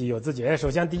我们自己有自己。首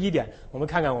先第一点，我们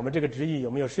看看我们这个旨意有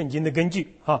没有圣经的根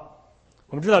据啊？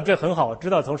我们知道这很好，知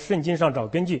道从圣经上找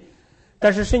根据。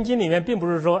但是圣经里面并不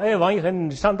是说，王一恒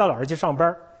你到哪儿去上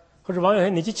班，或者王一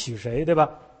恒你去娶谁，对吧？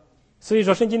所以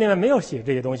说圣经里面没有写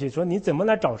这些东西，说你怎么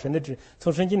来找神的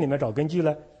从圣经里面找根据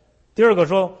呢？第二个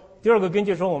根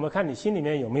据说，我们看你心里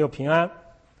面有没有平安。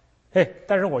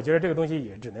但是我觉得这个东西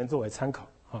也只能作为参考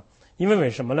啊，因为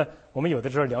什么呢？我们有的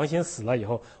时候良心死了以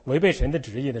后，违背神的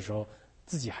旨意的时候，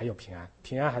自己还有平安，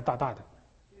平安还大大的。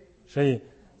所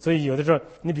以有的时候，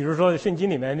你比如说圣经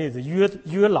里面例子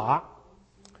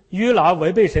约拿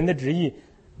违背神的旨意，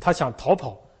他想逃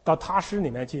跑到他施里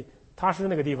面去，他施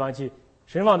那个地方去，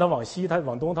神让他往西，他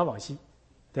往东，他往西，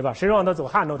对吧？神让他走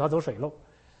旱路，他走水路，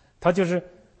他就是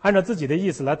按照自己的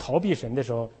意思来逃避神的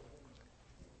时候，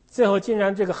最后竟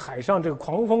然这个海上这个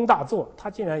狂风大作，他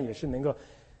竟然也是能够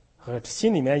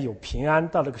心里面有平安，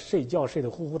到这个睡觉睡得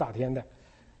呼呼大天的，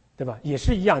对吧？也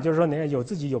是一样，就是说你有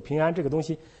自己有平安，这个东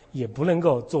西也不能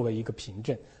够作为一个凭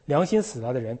证。良心死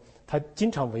了的人，他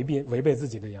经常违背自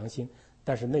己的良心，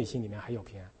但是内心里面还有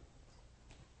平安，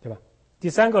对吧？第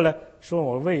三个呢，说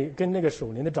我跟那个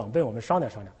属灵的长辈我们商量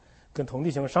商量，跟同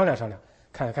弟兄商量商量，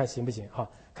看看行不行啊？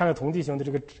看看同弟兄的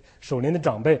这个属灵的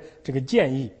长辈这个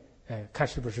建议，看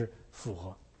是不是符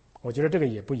合。我觉得这个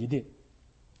也不一定。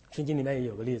圣经里面也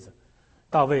有个例子，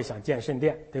大卫想建圣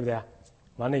殿，对不对？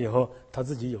完了以后他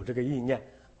自己有这个意念，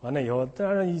完了以后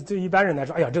当然对一般人来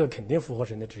说，这个肯定符合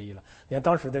神的旨意了。你看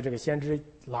当时的这个先知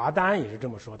拿单也是这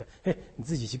么说的，你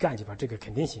自己去干去吧，这个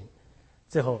肯定行。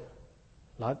最后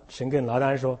神跟拿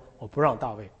单说，我不让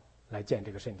大卫来建这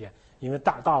个圣殿，因为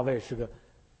大卫是个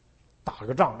打了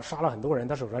个仗杀了很多人，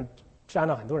他手上沾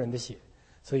了很多人的血，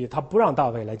所以他不让大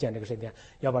卫来建这个圣殿，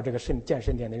要把这个建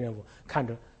圣殿的任务看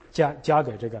着加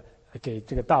给这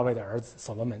个大卫的儿子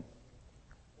所罗门。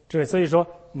所以说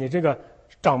你这个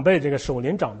长辈这个属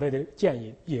灵长辈的建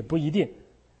议也不一定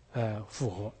符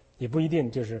合，也不一定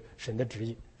就是神的旨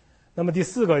意。那么第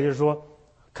四个就是说，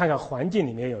看看环境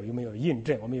里面有没有印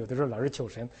证。我们有的时候老是求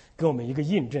神给我们一个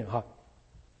印证哈，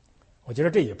我觉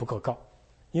得这也不可靠，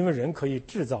因为人可以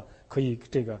制造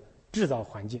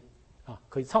环境啊，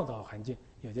可以创造环境，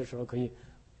有的时候可以，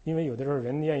因为有的时候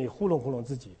人愿意糊弄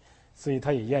自己，所以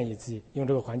他也愿意自己用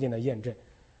这个环境来验证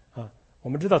啊。我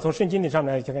们知道从圣经里上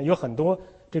来看，有很多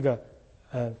这个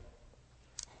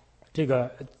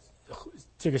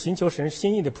寻求神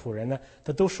心意的仆人呢，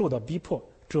他都受到逼迫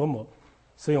折磨，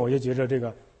所以我就觉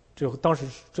得当时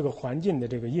这个环境的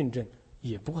这个印证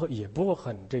也不很也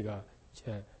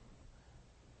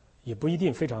不一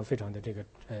定非常非常的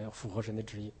符合神的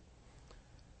旨意。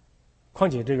况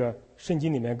且这个圣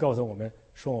经里面告诉我们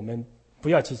说，我们不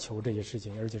要去求这些事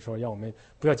情，而且说要我们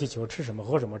不要去求吃什么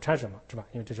喝什么穿什么，是吧？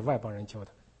因为这是外邦人求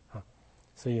的啊，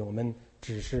所以我们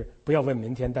只是不要为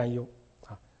明天担忧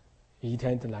啊，一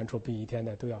天的难处比一天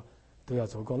的都要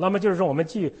足够。那么就是说，我们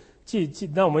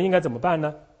那我们应该怎么办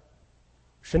呢？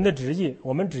神的旨意，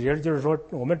我们只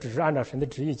是按照神的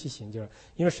旨意去行，就是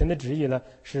因为神的旨意呢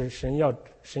是神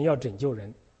要拯救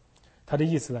人，他的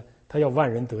意思呢，他要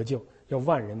万人得救，要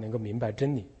万人能够明白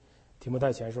真理。提摩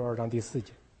太前书2章第4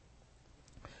节。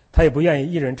他也不愿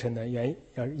意一人成人，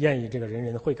愿意这个人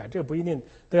人悔改，这个不一定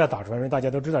都要打传，大家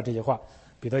都知道这些话。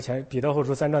彼得后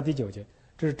书3章第9节，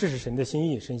这是神的心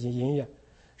意，神心意愿。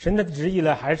神的旨意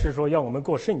呢，还是说要我们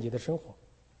过圣洁的生活，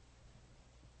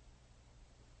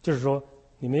就是说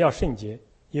你们要圣洁，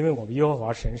因为我们耶和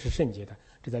华神是圣洁的。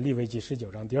这在利未记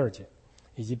19章第2节，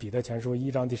以及彼得前书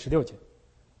1章第16节，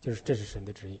这是神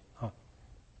的旨意啊。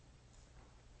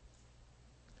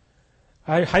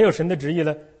还有神的旨意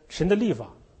呢，神的立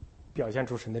法表现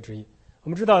出神的旨意。我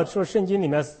们知道说圣经里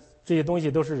面这些东西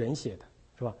都是人写的，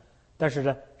是吧？但是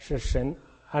呢，是神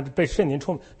被圣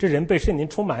灵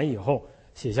充满以后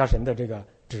写下神的这个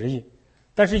旨意。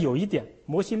但是有一点，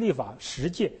摩西立法10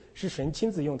诫是神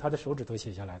亲自用他的手指头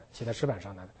写下来的，写在石板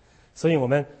上来的。所以我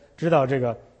们知道这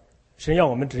个神要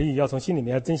我们旨意要从心里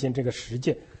面遵循这个10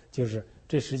诫，就是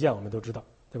这10诫我们都知道，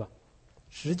对吧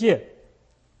？10诫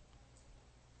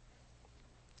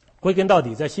归根到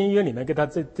底，在新约里面对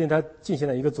他进行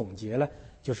了一个总结呢，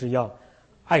就是要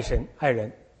爱神爱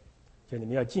人，就你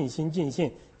们要尽心尽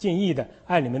性尽意的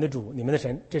爱你们的主你们的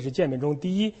神，这是诫命中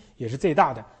第一也是最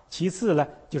大的。其次呢，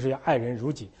就是要爱人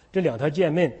如己。这2条诫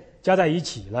命加在一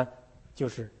起呢，就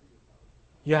是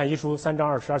约翰一书3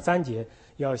章23节，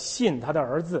要信他的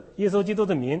儿子耶稣基督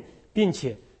的名，并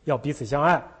且要彼此相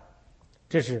爱，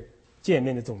这是诫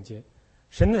命的总结。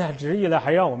神的旨意呢，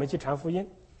还让我们去传福音，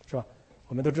是吧？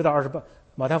我们都知道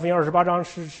马太福音28章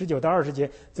19到20节，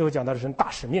最后讲到的是大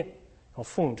使命，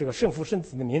奉这个圣父圣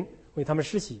子的名为他们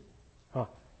施洗，啊，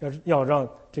要让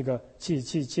这个去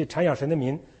传扬神的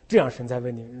名，这样神才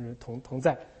为你同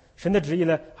在。神的旨意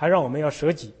呢，还让我们要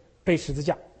舍己，背十字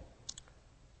架。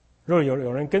若有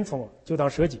人跟从我，就当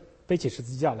舍己，背起十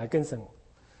字架来跟随我。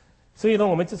所以呢，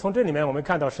我们就从这里面我们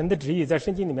看到神的旨意在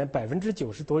圣经里面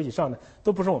90%多以上的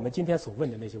都不是我们今天所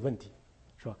问的那些问题，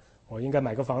是吧？我应该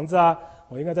买个房子啊，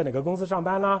我应该在哪个公司上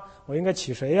班啦，我应该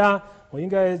娶谁呀，我应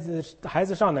该孩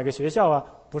子上哪个学校啊，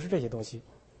不是这些东西。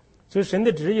所以神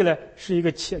的旨意呢，是一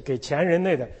个给全人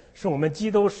类的，是我们基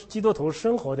督徒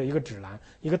生活的一个指南，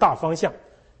一个大方向。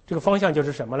这个方向就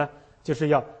是什么呢？就是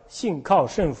要信靠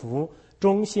圣福，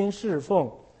忠心侍奉，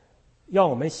要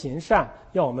我们行善，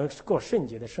要我们过圣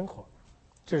洁的生活，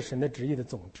这是神的旨意的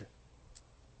总旨。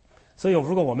所以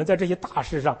如果我们在这些大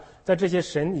事上，在这些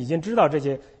神已经知道这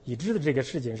些已知的这个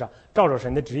事情上，照着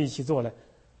神的旨意去做呢，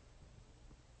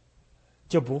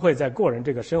就不会在个人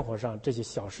这个生活上这些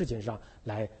小事情上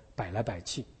来摆来摆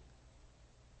去。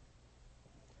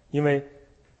因为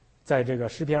在这个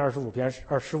诗篇25篇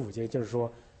25节就是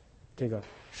说，这个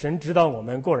神指导我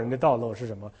们个人的道路是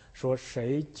什么？说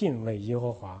谁敬畏耶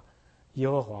和华，耶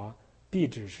和华必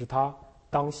指示他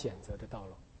当选择的道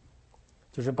路，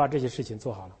就是把这些事情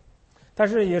做好了。但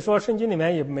是也说圣经里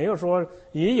面也没有说，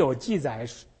也有记载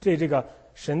对这个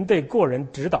神对个人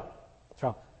指导，是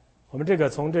吧？我们这个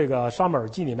从这个撒母耳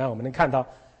记里面我们能看到，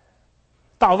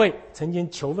大卫曾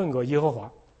经求问过耶和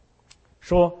华，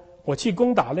说我去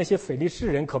攻打那些非利士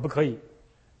人可不可以？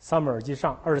撒母耳记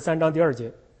上23章第2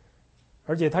节。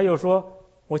而且他又说，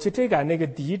我去追赶那个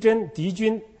敌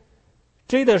军，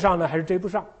追得上呢还是追不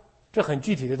上？这很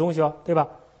具体的东西哦，对吧？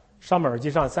撒母耳记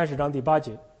上30章第8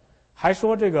节，还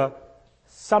说这个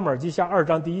撒母耳记下2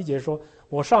章第1节说，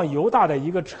我上犹大的一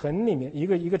个城里面，一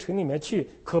个城里面去，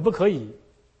可不可以？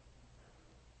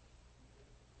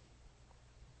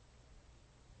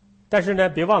但是呢，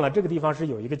别忘了这个地方是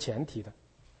有一个前提的，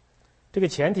这个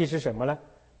前提是什么呢？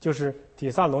就是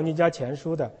帖撒罗尼迦前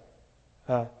书的，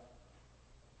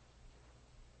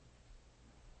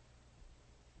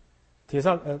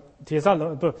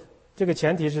这个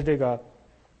前提是这个，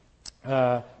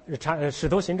使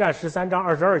徒行传13章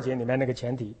22节里面那个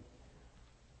前提，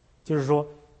就是说，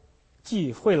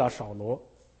既会了扫罗，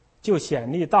就显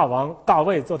立大王大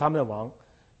卫做他们的王，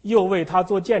又为他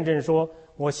做见证说，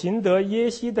我行得耶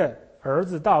西的儿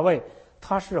子大卫，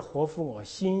他是合乎我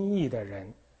心意的人，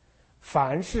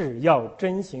凡事要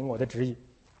遵行我的旨意，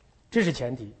这是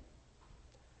前提。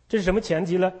这是什么前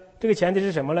提呢？这个前提是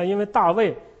什么呢？因为大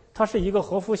卫他是一个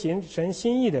合乎神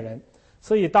心意的人，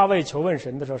所以大卫求问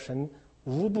神的时候，神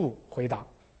无不回答，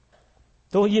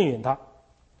都应允他。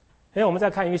我们再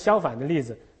看一个相反的例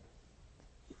子，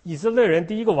以色列人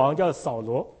第一个王叫扫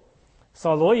罗，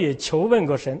扫罗也求问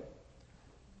过神，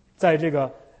在这个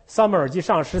撒母耳记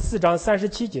上14章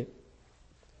37节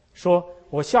说，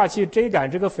我下去追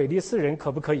赶这个非利士人可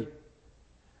不可以？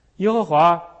耶和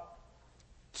华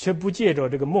却不借着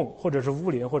这个梦或者是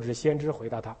巫灵或者是先知回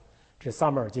答他。这是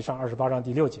撒母耳记上28章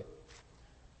第6节。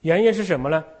原因是什么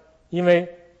呢？因为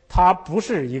他不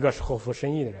是一个合乎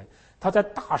神意的人，他在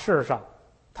大事上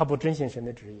他不遵行神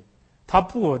的旨意，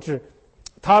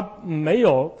他没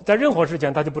有在任何事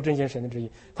情他就不遵行神的旨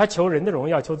意，他求人的荣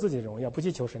耀，求自己的荣耀，不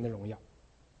去求神的荣耀。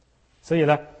所以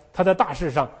呢，他在大事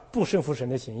上不顺服神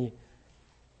的心意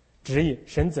旨意，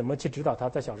神怎么去指导他，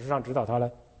在小事上指导他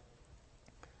呢？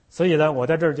所以呢，我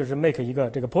在这儿就是 make 一个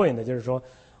这个 point， 就是说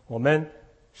我们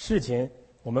事情，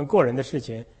我们个人的事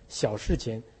情，小事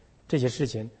情，这些事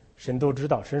情神都知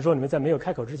道。神说你们在没有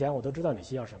开口之前，我都知道你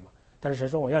需要什么。但是神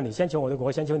说我要你先求我的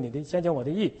国，先求我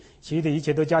的义，其余的一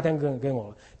切都加添跟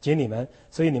我给你们。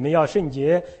所以你们要圣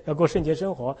洁，要过圣洁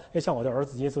生活，要像我的儿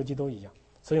子耶稣基督一样。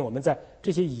所以我们在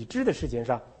这些已知的事情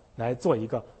上来做一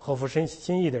个合乎神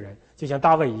心意的人，就像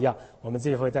大卫一样，我们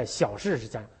最后在小事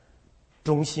上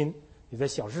忠心。你在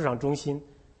小事上忠心，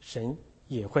神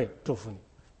也会祝福你。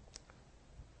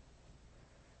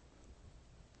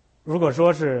如果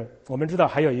说是我们知道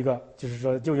还有一个，就是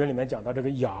说旧约里面讲到这个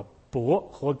亚伯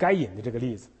和该隐的这个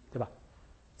例子，对吧？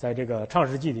在这个创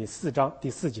世纪里4章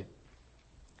第4节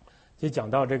就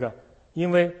讲到这个，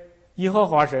因为耶和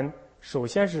华神首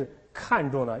先是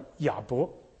看中了亚伯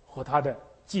和他的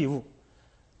祭物，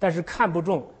但是看不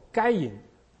中该隐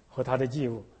和他的祭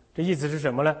物。这意思是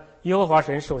什么呢？耶和华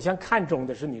神首先看重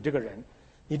的是你这个人，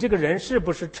你这个人是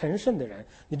不是成圣的人？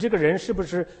你这个人是不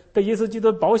是被耶稣基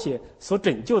督宝血所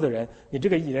拯救的人？你这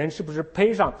个人是不是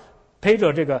披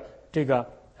着这个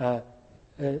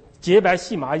洁白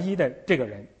细麻衣的这个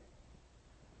人？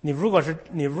你如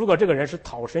果这个人是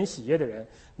讨神喜悦的人，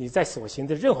你在所行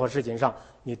的任何事情上，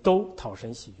你都讨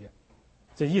神喜悦。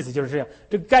这意思就是这样。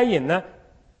这个该隐呢，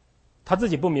他自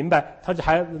己不明白，他就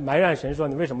还埋怨神说：“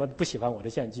你为什么不喜欢我的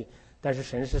献祭？”但是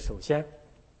神是首先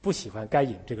不喜欢该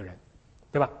隐这个人，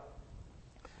对吧？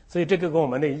所以这个跟我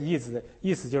们的意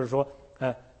思就是说，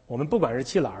我们不管是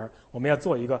弃懒儿，我们要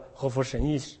做一个合乎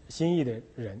神心意的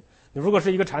人。你如果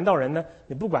是一个传道人呢，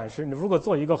你如果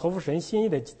做一个合乎神心意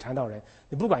的传道人，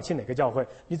你不管去哪个教会，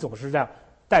你总是这样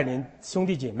带领兄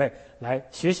弟姐妹来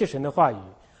学习神的话语，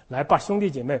来把兄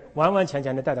弟姐妹完完全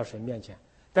全的带到神面前。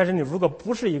但是你如果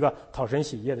不是一个讨神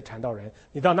喜悦的传道人，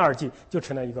你到那儿去就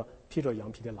成了一个披着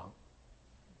羊皮的狼。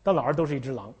到哪儿都是一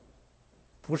只狼，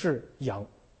不是羊，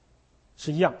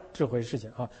是一样这回事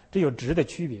情啊，这有质的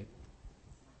区别。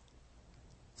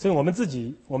所以我们自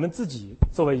己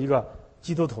作为一个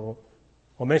基督徒，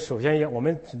我们首先我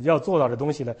们要做到的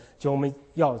东西呢，就我们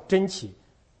要争取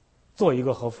做一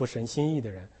个合乎神心意的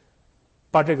人，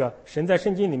把这个神在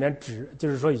圣经里面就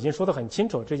是说已经说得很清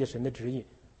楚这些神的旨意，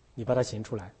你把它行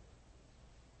出来，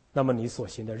那么你所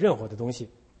行的任何的东西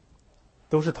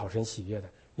都是讨神喜悦的。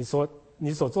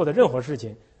你所做的任何事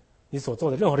情，你所做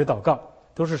的任何的祷告，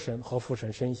都是合乎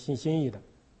神心意的。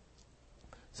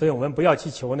所以我们不要去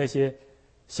求那些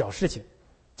小事情，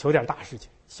求点大事情。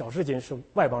小事情是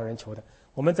外邦人求的。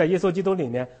我们在耶稣基督里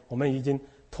面，我们已经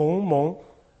同蒙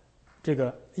这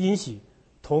个应许，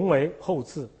同为后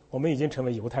嗣，我们已经成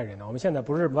为犹太人了。我们现在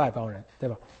不是外邦人，对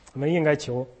吧？我们应该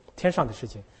求天上的事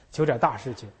情，求点大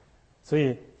事情。所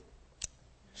以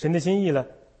神的心意呢，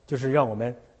就是让我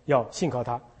们要信靠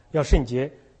他，要圣洁，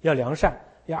要良善，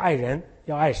要爱人，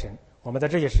要爱神。我们在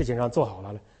这些事情上做好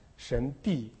了，神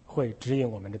必会指引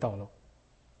我们的道路。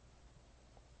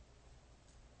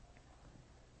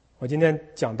我今天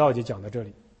讲道就讲到这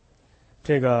里。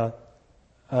这个，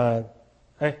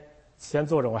先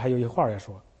坐着，我还有一话要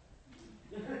说。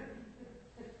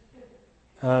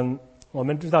我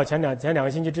们知道前两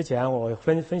个星期之前，我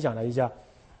分享了一下，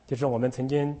就是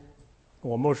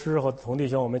我牧师和同弟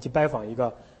兄，我们去拜访一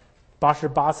个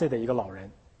88岁的一个老人，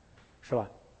是吧？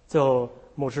最后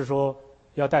牧师说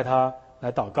要带他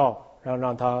来祷告，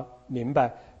让他明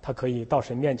白他可以到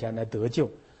神面前来得救。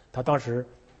他当时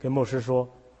跟牧师说：“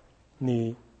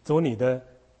你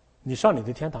上你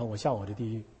的天堂，我下我的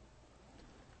地狱。”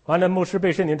完了，牧师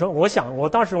被圣灵充，我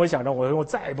当时想着，我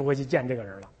再也不会去见这个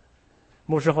人了。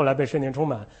牧师后来被圣灵充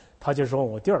满，他就说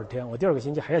我第二个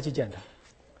星期还要去见他，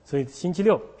所以星期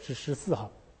六是14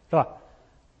号，是吧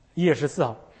？1月14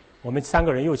号，我们3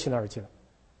个人又去那儿去了，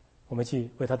我们去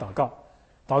为他祷告。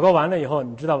祷告完了以后，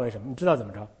你知道为什么？你知道怎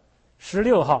么着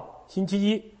？16号星期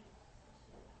一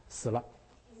死了。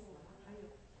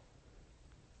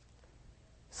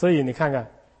所以你看看，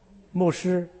牧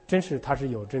师他是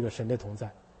有这个神的同在，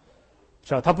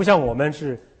是吧？他不像我们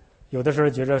是有的时候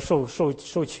觉得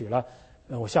受取了，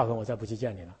我下回我再不去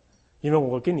见你了，因为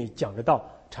我跟你讲的道、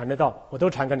传的道，我都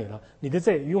传给你了，你的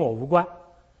罪与我无关。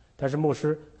但是牧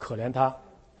师可怜他，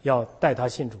要带他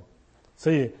信主，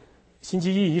所以星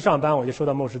期一上班我就收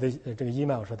到牧师的这个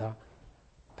email， 说他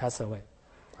pass away。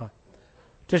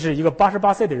这是一个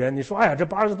88岁的人，你说哎呀，这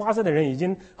88岁的人已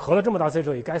经活了这么大岁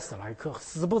数，也该死了，可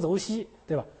死不足惜，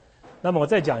对吧？那么我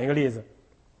再讲一个例子。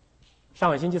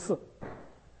上个星期四，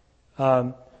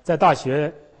在大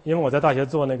学，因为我在大学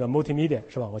做那个 multimedia，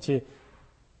 是吧？我去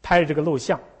拍这个录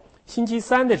像。星期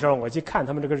三的时候，我去看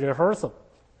他们这个 rehearsal，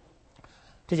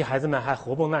 这些孩子们还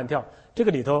活蹦乱跳。这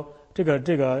个里头，这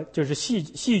个就是戏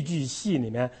剧系里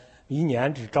面一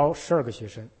年只招12个学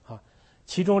生啊。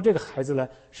其中这个孩子呢，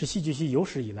是戏剧系有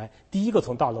史以来第一个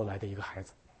从大陆来的一个孩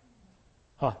子，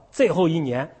最后一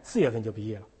年4月份就毕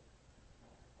业了。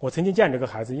我曾经见这个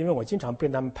孩子，因为我经常被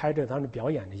他们拍着他们表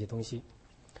演这些东西。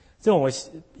最后我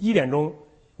1点钟，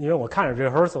因为我看着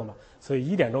rehearsal 嘛，所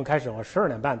以1点钟开始，我12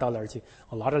点半到那儿去，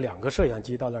我拿着2个摄像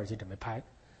机到那儿去准备拍。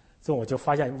最后我就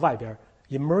发现外边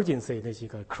emergency 那些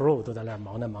个 crew 都在那儿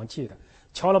忙来忙去的，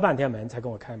敲了半天门才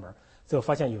跟我开门。最后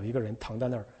发现有一个人躺在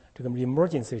那儿。这个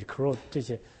emergency crew 这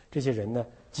些人呢，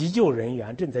急救人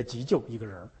员正在急救一个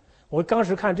人。我当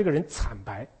时看这个人惨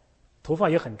白，头发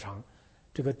也很长，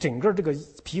这个整个这个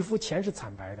皮肤全是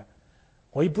惨白的，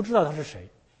我也不知道他是谁。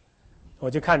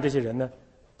我就看这些人呢，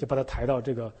就把他抬到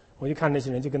这个，我就看那些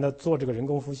人就跟他做这个人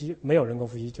工呼吸，没有人工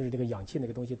呼吸，就是这个氧气那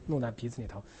个东西弄在鼻子里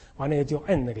头，完了就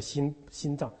摁那个心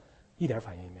脏，一点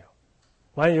反应也没有。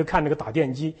完了就看那个打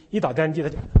电机，一打电机他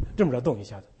就这么着动一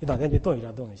下子，一打电机动一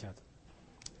下子。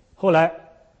后来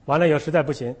完了以后实在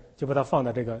不行，就把他放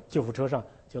到这个救护车上，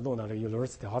就弄到这个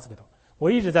University Hospital。我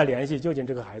一直在联系究竟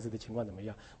这个孩子的情况怎么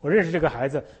样。我认识这个孩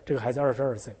子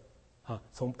22岁，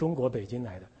从中国北京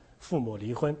来的，父母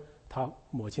离婚，他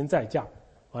母亲再嫁，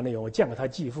完了以后我见过他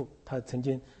继父，他曾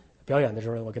经表演的时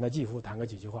候，我跟他继父谈过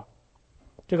几句话。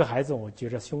这个孩子我觉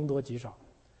着凶多吉少，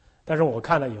但是我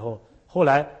看了以后，后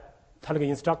来他那个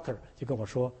instructor 就跟我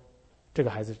说，这个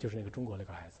孩子就是那个中国那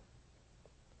个孩子，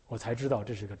我才知道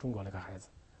这是个中国那个孩子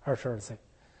，22岁。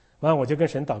完了我就跟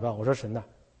神祷告，我说神呐，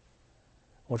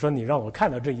我说你让我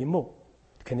看到这一幕，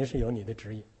肯定是有你的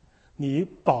旨意，你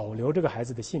保留这个孩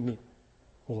子的性命，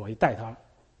我带他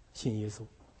信耶稣。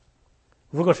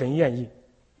如果神愿意，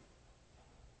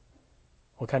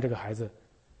我看这个孩子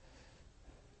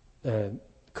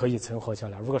可以存活下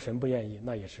来，如果神不愿意，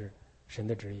那也是神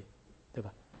的旨意，对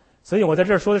吧？所以我在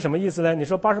这儿说的什么意思呢？你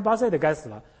说88岁的该死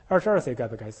了，22岁该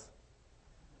不该死？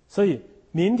所以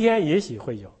明天也许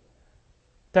会有，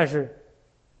但是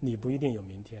你不一定有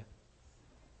明天。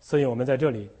所以我们在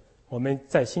这里，我们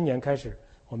在新年开始，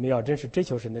我们要真是追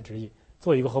求神的旨意，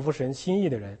做一个合乎神心意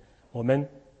的人。我们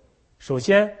首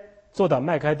先做到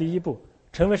迈开第一步，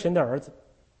成为神的儿子，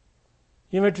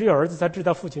因为只有儿子才知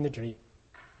道父亲的旨意，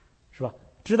是吧？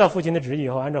知道父亲的旨意以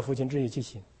后，按照父亲旨意去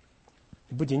行，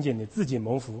你不仅仅你自己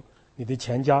蒙福，你的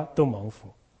全家都蒙福。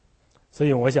所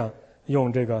以我想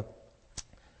用这个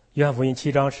约翰福音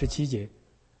7章17节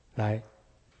来，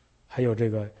还有这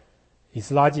个以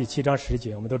斯拉记7章10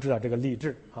节，我们都知道这个立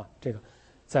志啊，这个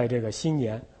在这个新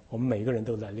年，我们每一个人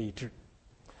都在立志，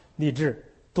立志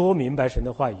多明白神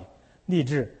的话语，立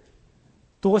志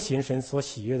多行神所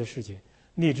喜悦的事情，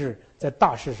立志在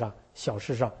大事上、小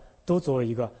事上都作为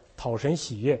一个讨神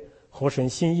喜悦、合神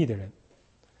心意的人。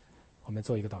我们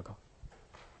做一个祷告。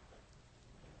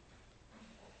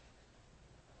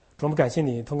主，我们感谢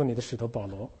你，通过你的使徒保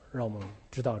罗，让我们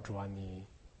知道主啊你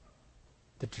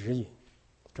的旨意，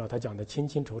主啊他讲的清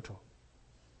清楚楚。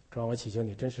主啊，我祈求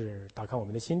你真是打开我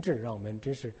们的心智，让我们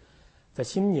真是在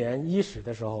新年伊始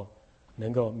的时候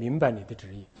能够明白你的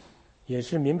旨意，也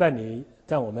是明白你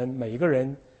在我们每一个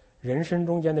人人生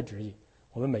中间的旨意，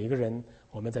我们每一个人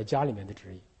我们在家里面的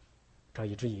旨意，这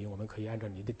以至于我们可以按照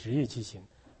你的旨意去行，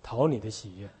讨你的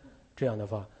喜悦。这样的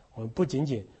话，我们不仅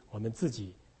仅我们自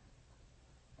己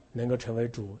能够成为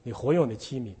主你活用的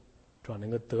器皿，主要能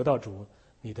够得到主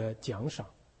你的奖赏，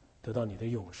得到你的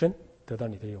永生，得到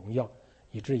你的荣耀，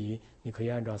以至于你可以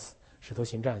按照使徒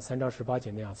行传3章18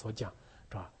节那样所讲，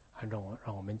是吧？按照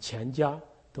让我们全家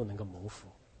都能够蒙福。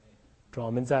主要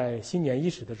我们在新年伊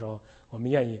始的时候，我们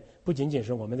愿意不仅仅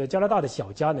是我们在加拿大的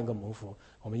小家能够蒙福，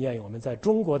我们愿意我们在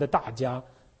中国的大家，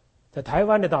在台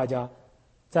湾的大家，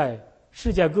在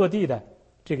世界各地的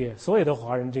这个所有的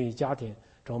华人这一家庭，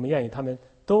主要我们愿意他们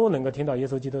都能够听到耶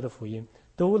稣基督的福音，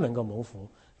都能够蒙福，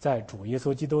在主耶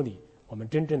稣基督里，我们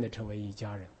真正的成为一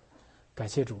家人。感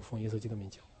谢主，奉耶稣基督名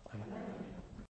求，阿们。